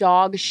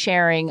 dog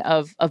sharing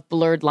of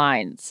blurred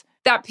lines.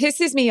 That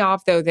pisses me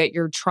off, though, that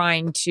you're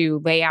trying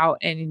to lay out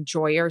and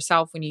enjoy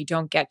yourself when you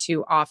don't get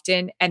to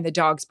often and the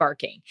dog's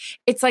barking.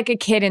 It's like a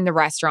kid in the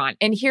restaurant.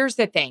 And here's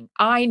the thing.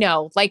 I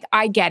know, like,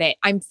 I get it.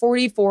 I'm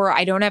 44.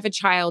 I don't have a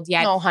child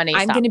yet. No, honey,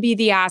 I'm going to be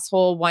the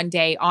asshole one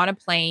day on a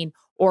plane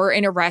or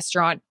in a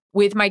restaurant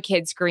with my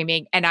kids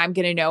screaming, and I'm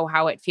going to know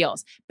how it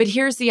feels. But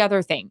here's the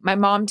other thing. My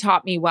mom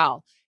taught me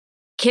well.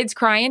 Kids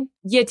crying,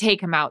 you take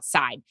them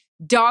outside.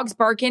 Dogs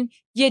barking,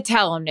 you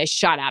tell them to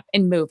shut up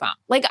and move on.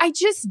 Like, I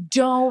just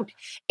don't.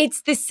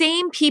 It's the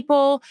same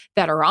people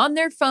that are on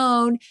their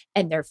phone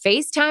and they're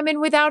FaceTiming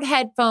without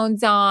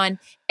headphones on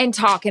and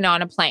talking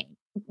on a plane.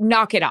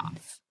 Knock it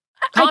off.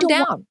 Calm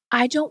down.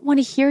 I don't want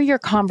to hear your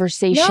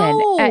conversation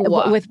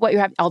with what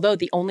you're having. Although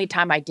the only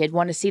time I did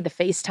want to see the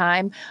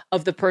FaceTime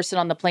of the person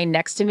on the plane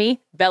next to me,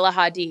 Bella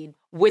Hadid,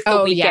 with The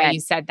Weeknd. Yeah, you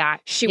said that.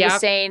 She was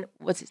saying,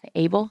 what's his name?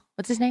 Abel?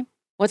 What's his name?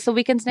 What's The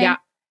Weeknd's name? Yeah.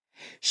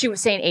 She was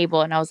saying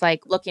Abel, and I was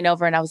like looking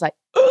over and I was like,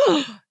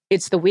 oh,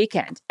 it's The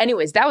Weeknd.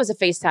 Anyways, that was a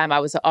FaceTime I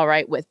was all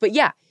right with. But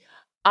yeah,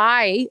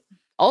 I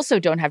also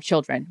don't have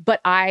children,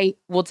 but I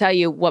will tell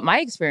you what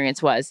my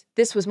experience was.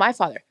 This was my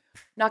father.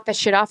 Knock that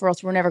shit off or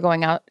else we're never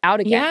going out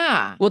again.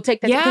 Yeah. We'll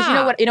take that.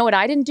 Because you know what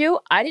I didn't do?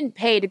 I didn't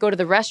pay to go to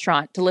the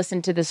restaurant to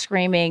listen to the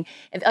screaming.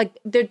 And like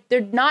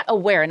they're not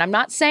aware. And I'm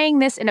not saying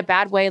this in a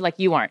bad way like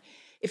you aren't.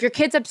 If your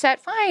kid's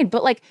upset, fine.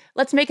 But like,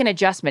 let's make an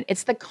adjustment.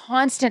 It's the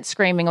constant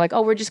screaming like,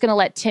 oh, we're just going to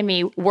let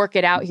Timmy work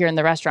it out here in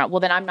the restaurant. Well,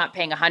 then I'm not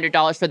paying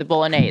 $100 for the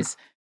bolognese.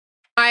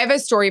 I have a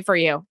story for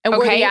you. And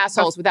we're the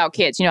assholes without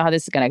kids. You know how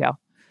this is going to go.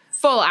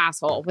 Full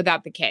asshole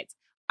without the kids.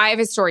 I have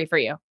a story for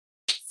you.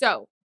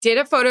 So, did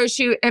a photo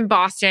shoot in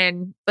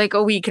Boston like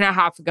a week and a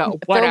half ago.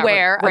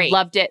 Whatever. I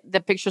loved it. The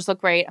pictures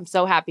look great. I'm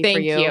so happy for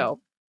you. Thank you.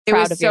 It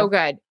was so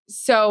good.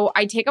 So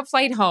I take a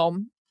flight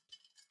home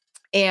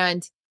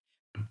and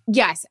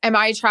yes, am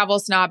I a travel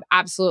snob?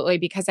 Absolutely,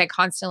 because I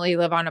constantly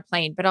live on a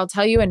plane. But I'll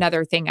tell you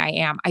another thing I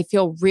am. I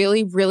feel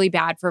really, really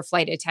bad for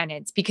flight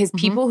attendants because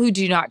people who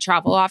do not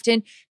travel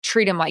often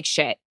treat them like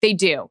shit. They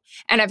do.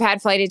 And I've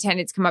had flight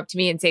attendants come up to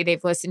me and say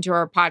they've listened to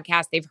our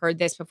podcast. They've heard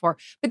this before,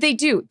 but they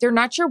do. They're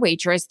not your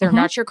waitress. They're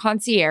not your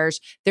concierge.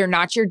 They're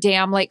not your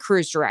damn like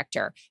cruise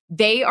director.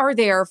 They are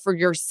there for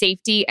your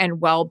safety and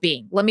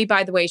well-being. Let me,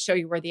 by the way, show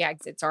you where the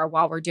exits are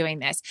while we're doing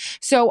this.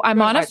 So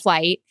I'm on a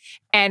flight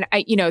and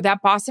that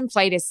Boston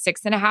flight is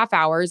 6.5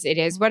 hours. It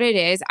is what it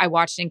is. I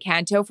watched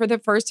Encanto for the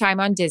first time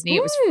on Disney.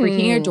 It was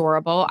freaking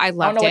adorable. I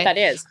loved it. I don't know what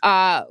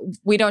that is.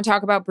 We don't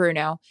talk about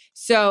Bruno.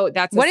 So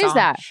that's what is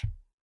that?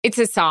 It's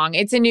a song.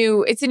 It's a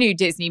new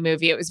Disney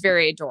movie. It was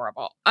very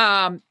adorable.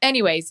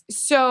 Anyways,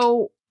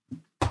 so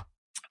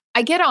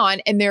I get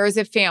on and there is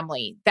a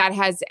family that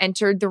has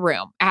entered the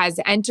room, has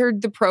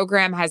entered the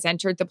program, has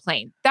entered the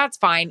plane. That's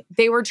fine.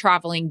 They were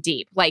traveling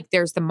deep. Like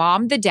there's the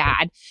mom, the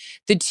dad,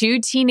 the 2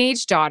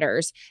 teenage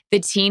daughters, the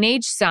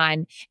teenage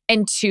son,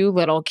 and 2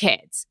 little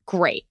kids.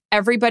 Great.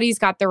 Everybody's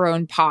got their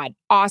own pod.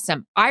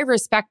 Awesome. I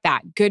respect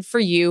that. Good for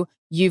you.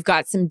 You've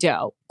got some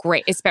dough.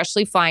 Great.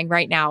 Especially flying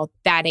right now.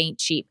 That ain't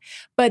cheap.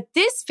 But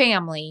this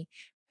family,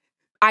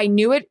 I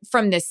knew it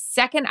from the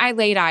second I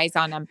laid eyes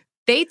on them.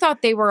 They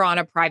thought they were on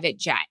a private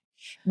jet.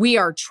 We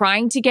are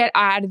trying to get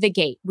out of the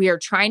gate. We are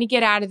trying to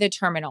get out of the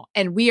terminal.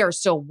 And we are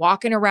still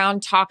walking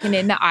around talking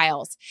in the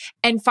aisles.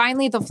 And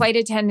finally, the flight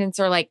attendants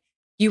are like,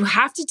 you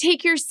have to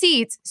take your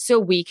seats so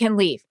we can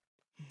leave.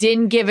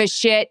 Didn't give a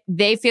shit.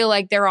 They feel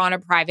like they're on a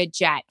private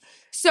jet.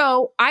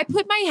 So I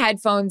put my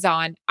headphones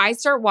on. I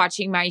start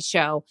watching my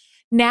show.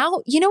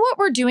 Now, you know what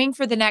we're doing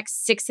for the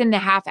next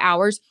 6.5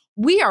 hours?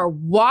 We are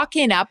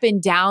walking up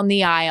and down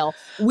the aisle.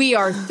 We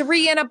are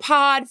 3 in a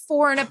pod,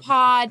 4 in a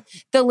pod.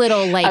 The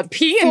little like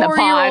pee in the pod.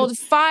 4-year-old,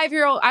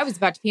 5-year-old. I was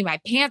about to pee my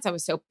pants. I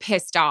was so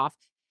pissed off.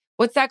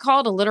 What's that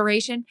called?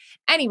 Alliteration?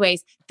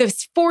 Anyways,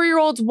 this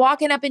 4-year-old's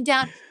walking up and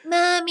down,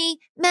 mommy,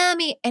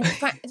 mommy. And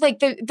like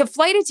the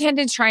flight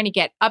attendant's trying to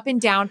get up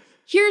and down.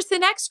 Here's the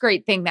next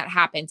great thing that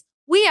happens.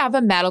 We have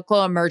a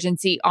medical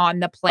emergency on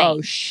the plane.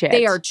 Oh, shit.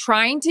 They are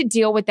trying to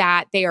deal with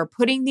that. They are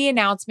putting the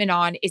announcement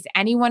on, is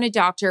anyone a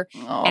doctor?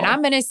 Oh. And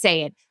I'm going to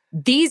say it.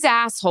 These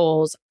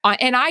assholes,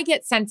 and I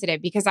get sensitive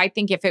because I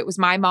think if it was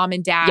my mom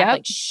and dad,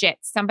 like shit,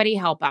 somebody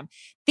help them.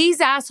 These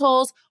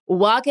assholes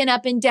walking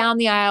up and down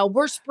the aisle,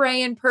 we're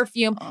spraying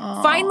perfume.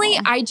 Oh. Finally,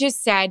 I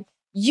just said,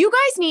 you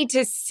guys need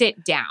to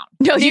sit down.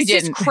 No, you didn't.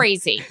 This is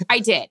crazy. I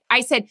did.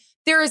 I said,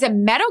 there is a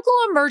medical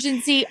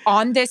emergency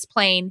on this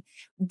plane.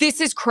 This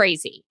is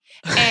crazy.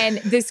 And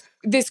this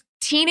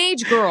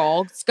teenage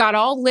girl got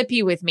all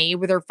lippy with me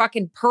with her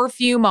fucking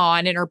perfume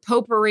on and her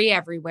potpourri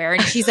everywhere.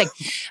 And she's like,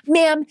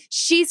 ma'am,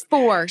 she's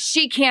 4.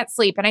 She can't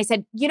sleep. And I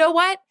said, you know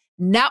what?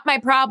 Not my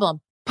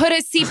problem. Put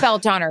a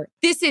seatbelt on her.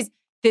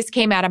 This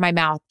came out of my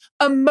mouth.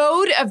 A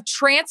mode of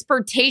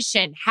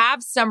transportation.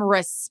 Have some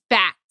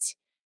respect.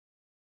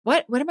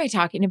 What am I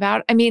talking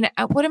about? I mean,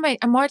 I'm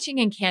watching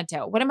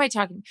Encanto. What am I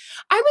talking?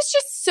 I was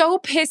just so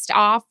pissed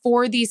off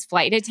for these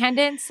flight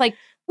attendants. Like,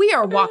 we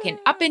are walking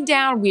up and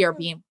down. We are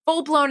being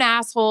full-blown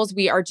assholes.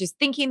 We are just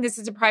thinking this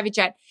is a private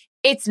jet.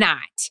 It's not.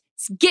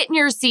 Get in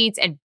your seats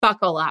and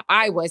buckle up.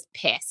 I was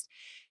pissed.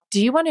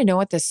 Do you want to know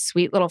what the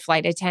sweet little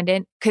flight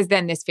attendant, because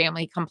then this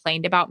family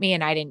complained about me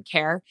and I didn't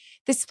care.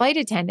 This flight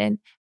attendant,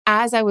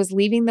 as I was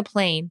leaving the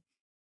plane,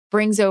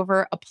 brings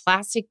over a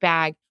plastic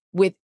bag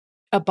with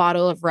a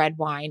bottle of red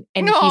wine.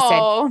 And he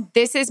said,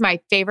 this is my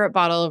favorite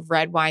bottle of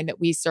red wine that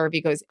we serve. He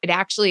goes, it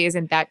actually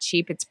isn't that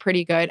cheap. It's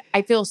pretty good.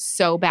 I feel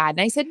so bad.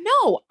 And I said,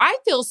 no, I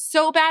feel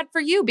so bad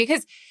for you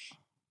because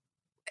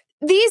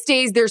these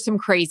days there's some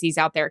crazies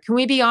out there. Can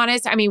we be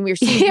honest? I mean, we're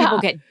seeing people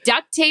get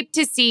duct taped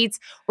to seats.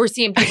 We're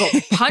seeing people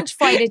punch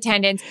flight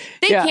attendants.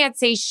 They can't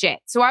say shit.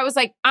 So I was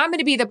like, I'm going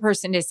to be the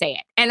person to say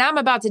it. And I'm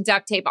about to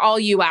duct tape all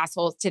you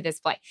assholes to this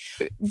flight.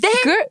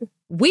 Then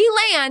we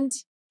land.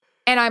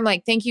 And I'm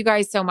like, thank you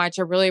guys so much.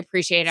 I really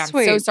appreciate it. I'm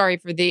so sorry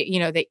for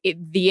the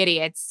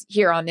idiots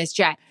here on this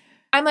jet.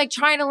 I'm like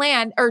trying to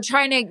land or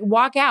trying to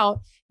walk out.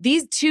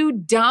 These 2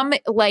 dumb,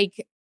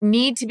 like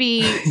need to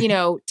be,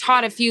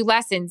 taught a few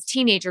lessons.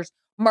 Teenagers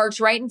march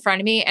right in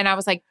front of me. And I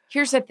was like,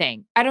 here's the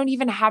thing. I don't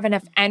even have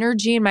enough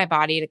energy in my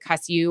body to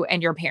cuss you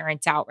and your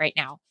parents out right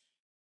now.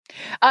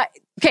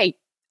 Okay.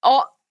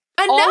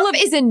 Enough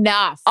is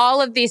enough.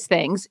 All of these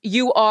things,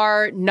 you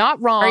are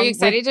not wrong. Are you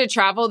excited to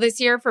travel this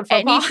year for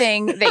football?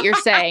 Anything that you're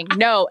saying.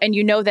 No. And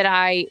you know that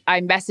I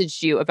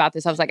messaged you about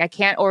this. I was like, I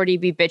can't already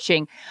be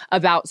bitching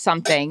about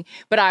something.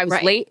 But I was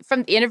late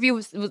from the interview,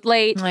 was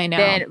late. I know.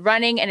 Then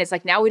running. And it's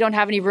like, now we don't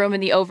have any room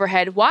in the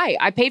overhead. Why?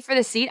 I paid for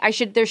the seat.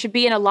 There should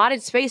be an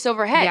allotted space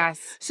overhead. Yes.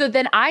 So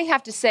then I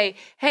have to say,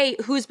 hey,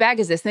 whose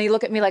bag is this? And they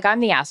look at me like I'm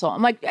the asshole.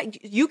 I'm like,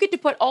 you get to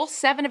put all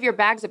 7 of your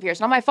bags up here.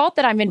 It's not my fault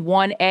that I'm in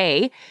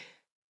 1A.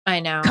 I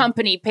know.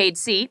 Company paid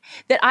seat,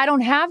 that I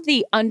don't have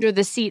the under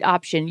the seat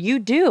option. You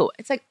do.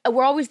 It's like,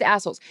 we're always the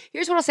assholes.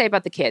 Here's what I'll say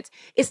about the kids.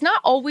 It's not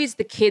always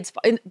the kids.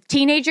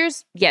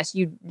 Teenagers, yes,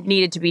 you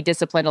needed to be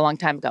disciplined a long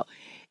time ago.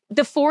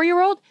 The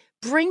 4-year-old,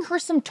 bring her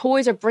some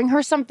toys or bring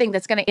her something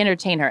that's going to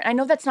entertain her. I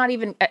know that's not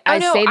even, I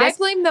say this. I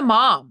blame the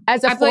mom.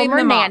 As a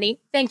former nanny,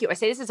 thank you. I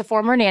say this as a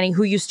former nanny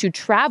who used to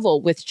travel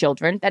with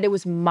children, that it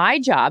was my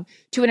job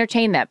to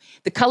entertain them.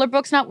 The color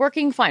book's not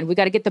working, fine. We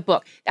got to get the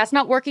book. That's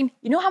not working.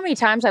 You know how many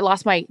times I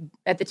lost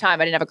at the time,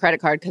 I didn't have a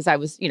credit card because I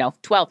was,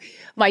 12,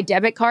 my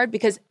debit card,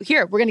 because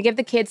here, we're going to give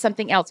the kids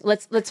something else.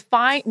 Let's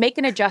make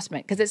an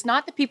adjustment, because it's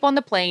not the people on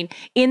the plane,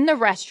 in the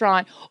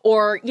restaurant,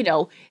 or,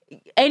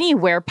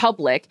 anywhere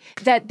public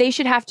that they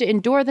should have to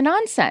endure the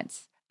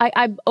nonsense.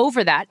 I'm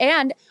over that.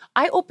 And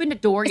I opened a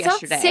door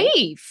yesterday. It's not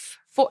safe.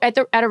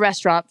 At a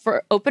restaurant,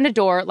 opened a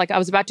door, like I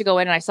was about to go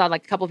in and I saw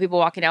like a couple of people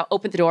walking out,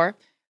 opened the door,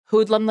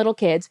 hoodlum little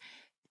kids,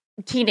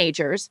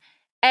 teenagers,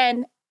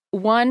 and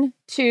 1,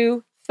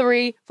 2,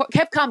 3, 4,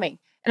 kept coming.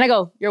 And I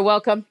go, you're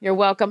welcome. You're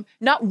welcome.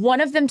 Not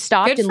one of them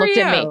stopped and looked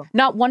at me.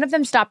 Not one of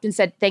them stopped and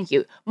said, thank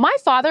you. My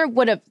father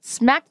would have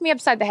smacked me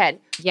upside the head,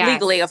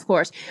 legally, of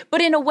course, but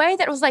in a way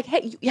that was like,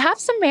 hey, you have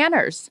some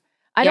manners.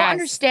 I don't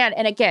understand.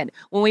 And again,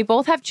 when we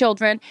both have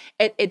children,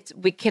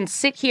 we can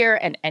sit here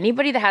and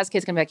anybody that has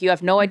kids can be like, you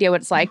have no idea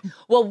what it's like.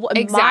 Well,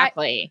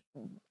 exactly.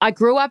 I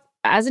grew up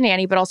as a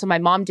nanny, but also my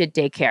mom did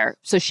daycare.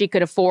 So she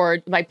could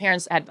afford, my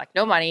parents had like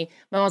no money.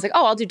 My mom was like,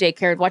 oh, I'll do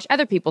daycare and watch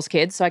other people's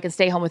kids so I can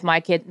stay home with my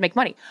kid, make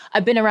money.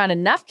 I've been around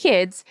enough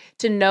kids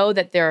to know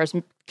that there's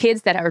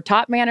kids that are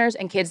taught manners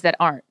and kids that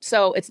aren't.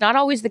 So it's not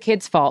always the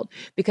kid's fault,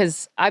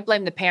 because I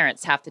blame the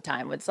parents half the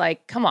time. It's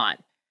like, come on.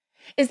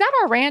 Is that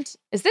our rant?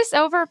 Is this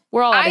over?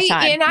 We're all out of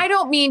time. And I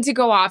don't mean to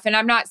go off, and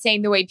I'm not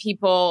saying the way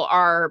people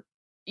are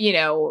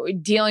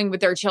dealing with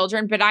their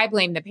children, but I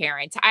blame the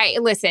parents.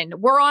 Listen,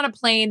 we're on a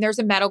plane. There's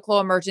a medical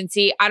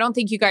emergency. I don't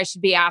think you guys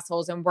should be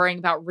assholes and worrying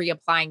about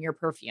reapplying your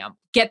perfume.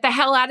 Get the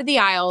hell out of the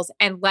aisles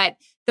and let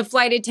the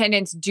flight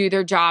attendants do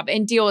their job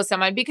and deal with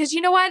someone, because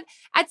you know what?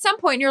 At some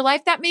point in your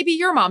life, that may be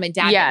your mom and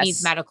dad that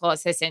needs medical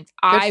assistance.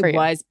 I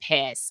was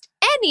pissed.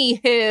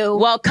 Anywho.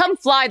 Well, come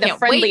fly the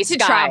friendly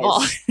skies.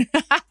 Travel.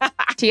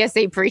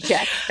 TSA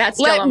pre-check. That's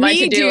still on my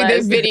to-do list. Let me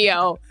do the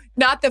video.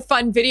 Not the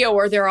fun video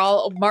where they're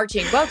all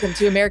marching, welcome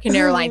to American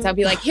Airlines. I'll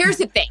be like, here's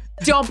the thing.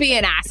 Don't be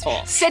an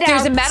asshole.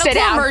 There's a medical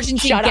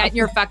emergency. Get in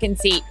your fucking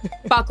seat.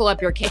 Buckle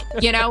up your kid.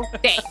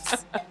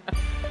 Thanks.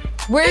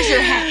 Where's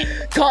your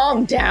head?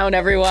 Calm down,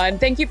 everyone.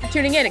 Thank you for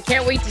tuning in. I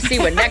can't wait to see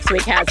what next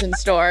week has in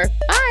store.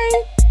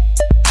 Bye.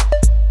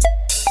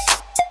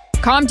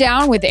 Calm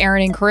Down with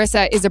Aaron and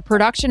Carissa is a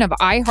production of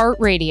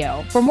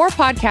iHeartRadio. For more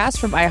podcasts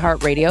from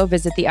iHeartRadio,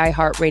 visit the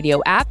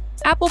iHeartRadio app,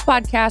 Apple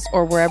Podcasts,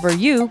 or wherever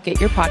you get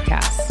your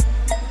podcasts.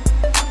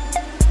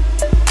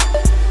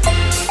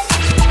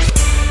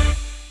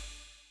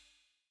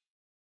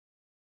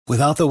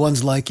 Without the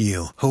ones like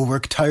you, who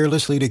work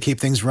tirelessly to keep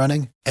things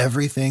running,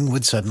 everything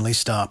would suddenly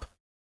stop.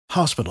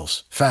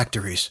 Hospitals,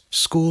 factories,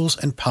 schools,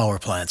 and power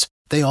plants,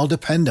 they all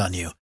depend on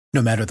you.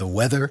 No matter the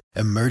weather,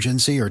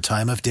 emergency, or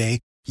time of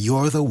day,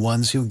 you're the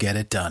ones who get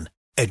it done.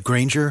 At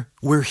Grainger,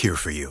 we're here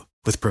for you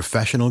with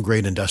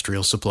professional-grade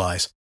industrial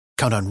supplies.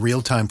 Count on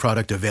real-time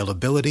product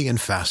availability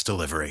and fast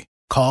delivery.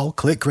 Call,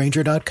 click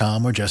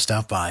Grainger.com, or just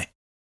stop by.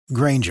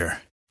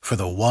 Grainger, for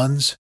the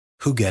ones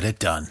who get it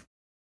done.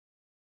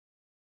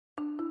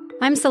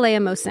 I'm Saleha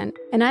Mohsin,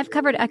 and I've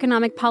covered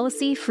economic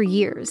policy for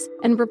years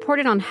and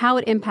reported on how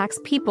it impacts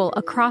people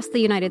across the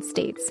United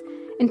States.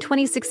 In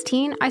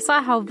 2016, I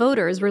saw how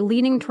voters were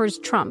leaning towards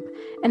Trump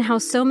and how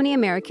so many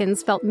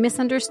Americans felt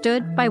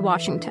misunderstood by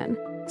Washington.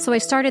 So I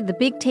started The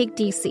Big Take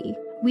DC.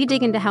 We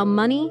dig into how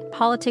money,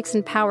 politics,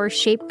 and power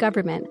shape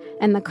government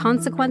and the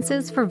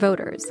consequences for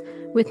voters.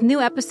 With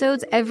new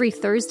episodes every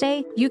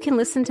Thursday, you can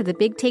listen to The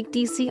Big Take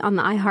DC on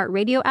the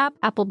iHeartRadio app,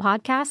 Apple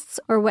Podcasts,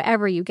 or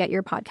wherever you get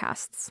your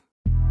podcasts.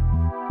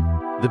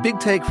 The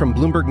Big Take from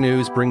Bloomberg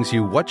News brings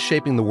you what's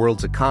shaping the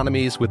world's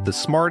economies with the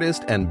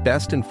smartest and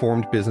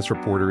best-informed business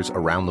reporters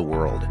around the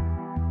world.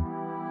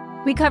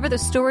 We cover the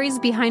stories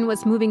behind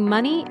what's moving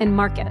money and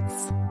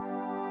markets.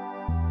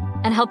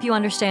 And help you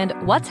understand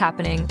what's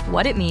happening,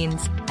 what it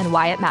means, and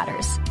why it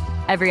matters.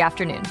 Every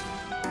afternoon.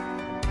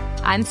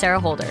 I'm Sarah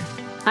Holder.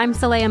 I'm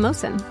Saleha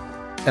Mohsin.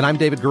 And I'm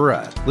David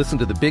Gura. Listen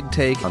to The Big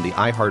Take on the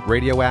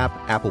iHeartRadio app,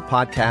 Apple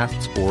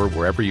Podcasts, or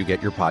wherever you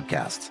get your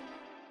podcasts.